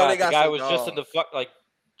 I know they got the guy some was dogs. just in the fuck like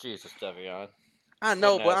Jesus, Devion. I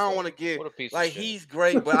know, but I don't want to get like he's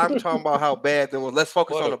great, but I'm talking about how bad they were. Let's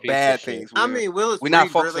focus on the bad things. I mean, Willis we're not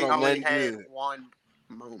Reed focusing really on only nothing had good. one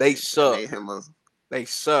moment. They suck. They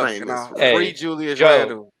suck. Free Julius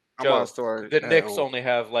Randle. The Knicks only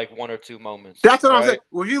have like 1 or 2 moments. That's what I'm saying.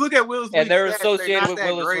 Well, if you look at Willis Reed, and they're associated with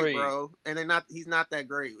Willis Reed, bro. And he's not that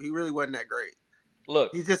great. He really wasn't that great.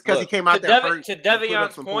 Look, he's just because he came out there hurt. To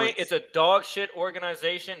Devion's point, it's a dog shit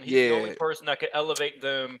organization. He's the only person that could elevate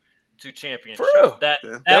them to championship.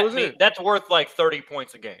 That's worth like 30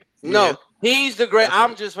 points a game. No, he's the great.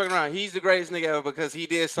 I'm just fucking around. He's the greatest nigga ever because he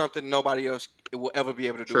did something nobody else will ever be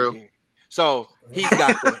able to do again. So he's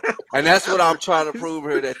got that, and that's what I'm trying to prove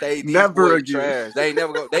here that they never trash. They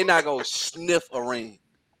never go. They not gonna sniff a ring,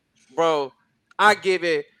 bro. I give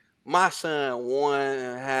it my son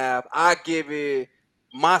 1.5. I give it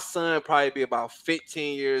my son probably be about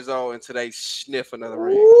 15 years old until they sniff another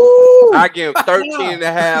ring. I give him 13 and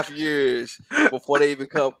a half years before they even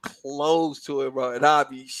come close to it, bro. And I'd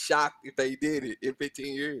be shocked if they did it in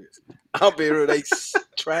 15 years. I'll be real, they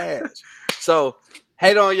trash. So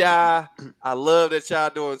hate on y'all. I love that y'all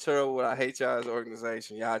doing terrible, but I hate y'all as an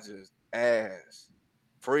organization. Y'all just ass.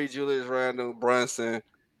 Free Julius Randle, Brunson.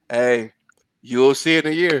 Hey, you'll see it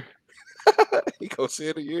in a year. You go see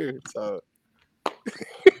it in a year. So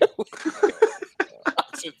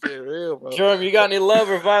real, bro. Jerm, you got any love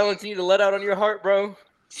or violence you need to let out on your heart, bro?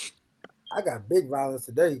 I got big violence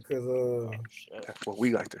today because that's what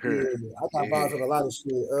we like to hear. Yeah, I got violence with a lot of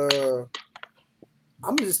shit.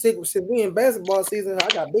 I'm just stick with shit. We in basketball season. I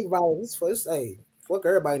got big violence. It's fuck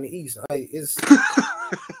everybody in the East. Like, it's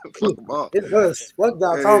us. What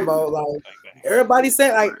y'all talking about? Like Everybody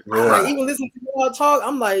said like, Yeah. even listening to y'all talk,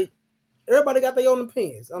 I'm like, everybody got their own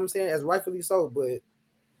opinions. I'm saying as rightfully so, but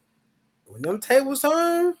when them tables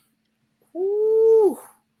turn, whoo,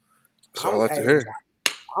 That's all I like to hear.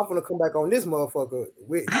 I'm gonna come back on this motherfucker.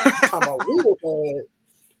 You talking about we were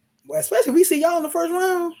bad, especially if we see y'all in the first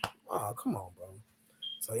round. Oh, come on, bro.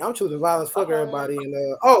 So I'm choosing violence. Fuck everybody.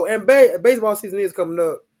 And baseball season is coming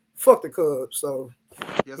up. Fuck the Cubs. So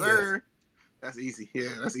yes, sir. That's easy. Yeah,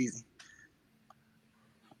 that's easy.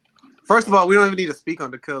 First of all, we don't even need to speak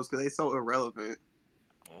on the Cubs because they're so irrelevant.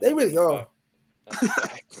 They really are.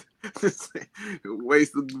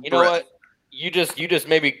 Wasted. You know what? You just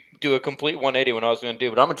maybe do a complete 180 when I was going to do,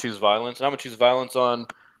 but I'm going to choose violence. And I'm going to choose violence on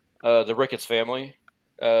the Ricketts family.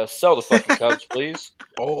 Sell the fucking Cubs, please.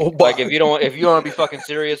 Like if you don't want to be fucking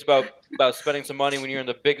serious about spending some money when you're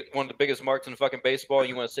in one of the biggest markets in fucking baseball, and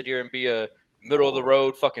you want to sit here and be a middle of the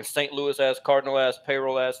road fucking St. Louis ass Cardinal ass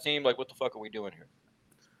payroll ass team, like what the fuck are we doing here?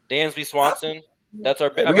 Dansby Swanson, that's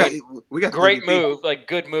our. We got great move, like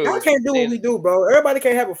good move. I can't do what we do, bro. Everybody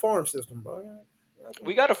can't have a farm system, bro.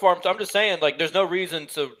 We got a farm. I'm just saying, like, there's no reason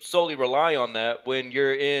to solely rely on that when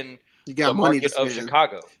you're in the market of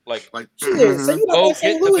Chicago. Like so go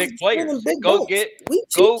get the big players. Go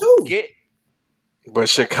get. But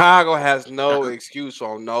Chicago has no excuse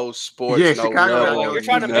on no sports. Yeah, no Chicago. level. You're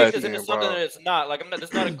trying to make this into something that it's not. Like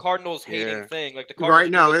it's not a Cardinals hating thing. Like the Cardinals,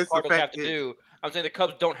 right now, the Cardinals have to do. I'm saying the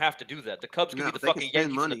Cubs don't have to do that. The Cubs can be the fucking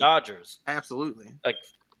Yankees and the Dodgers. Absolutely. Like,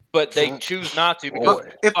 but they choose not to because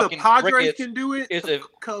if the Padres can do it, the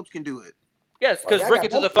Cubs can do it. Yes, because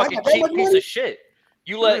Ricketts is a fucking cheap piece of shit.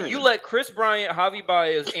 You let Chris Bryant, Javi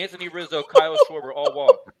Baez, Anthony Rizzo, Kyle Schwarber all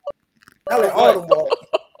walk. I let all them walk.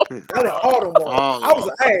 I let all them walk. I was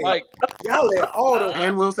like, y'all let all them.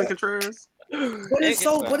 And Wilson Contreras. But it's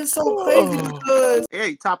so crazy because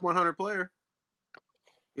top 100 player.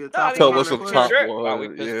 Yeah, top 100 player. Wow, we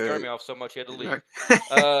pissed Jeremy off so much he had to leave.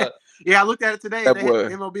 Yeah, I looked at it today.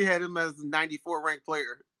 MLB had him as 94 ranked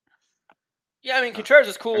player. Yeah, I mean Contreras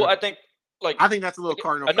is cool. I think that's a little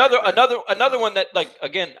Cardinal. Another one that, like,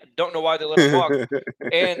 again, don't know why they let him walk.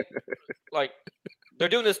 And like they're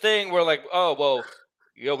doing this thing where, like, oh well,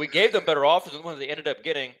 we gave them better offers than the ones they ended up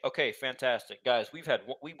getting. Okay, fantastic, guys. We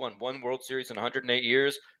won one World Series in 108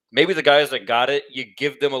 years. Maybe the guys that got it, you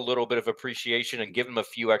give them a little bit of appreciation and give them a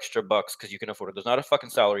few extra bucks because you can afford it. There's not a fucking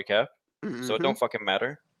salary cap, so it don't fucking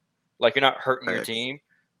matter. Like, you're not hurting your team.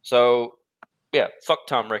 So yeah, fuck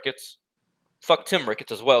Tom Ricketts. Fuck Tim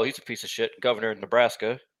Ricketts as well. He's a piece of shit. Governor of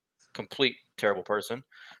Nebraska. Complete terrible person.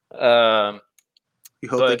 You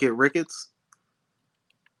hope they get Ricketts?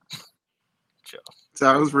 So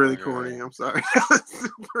that was really corny. I'm sorry. That was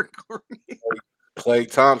super corny. Clay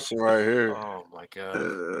Thompson right here. Oh, my God.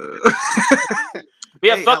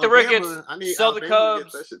 Fuck the Ricketts. Sell the Cubs.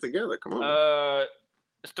 Get that shit together. Come on.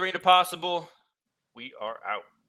 It's 3 into possible. We are out.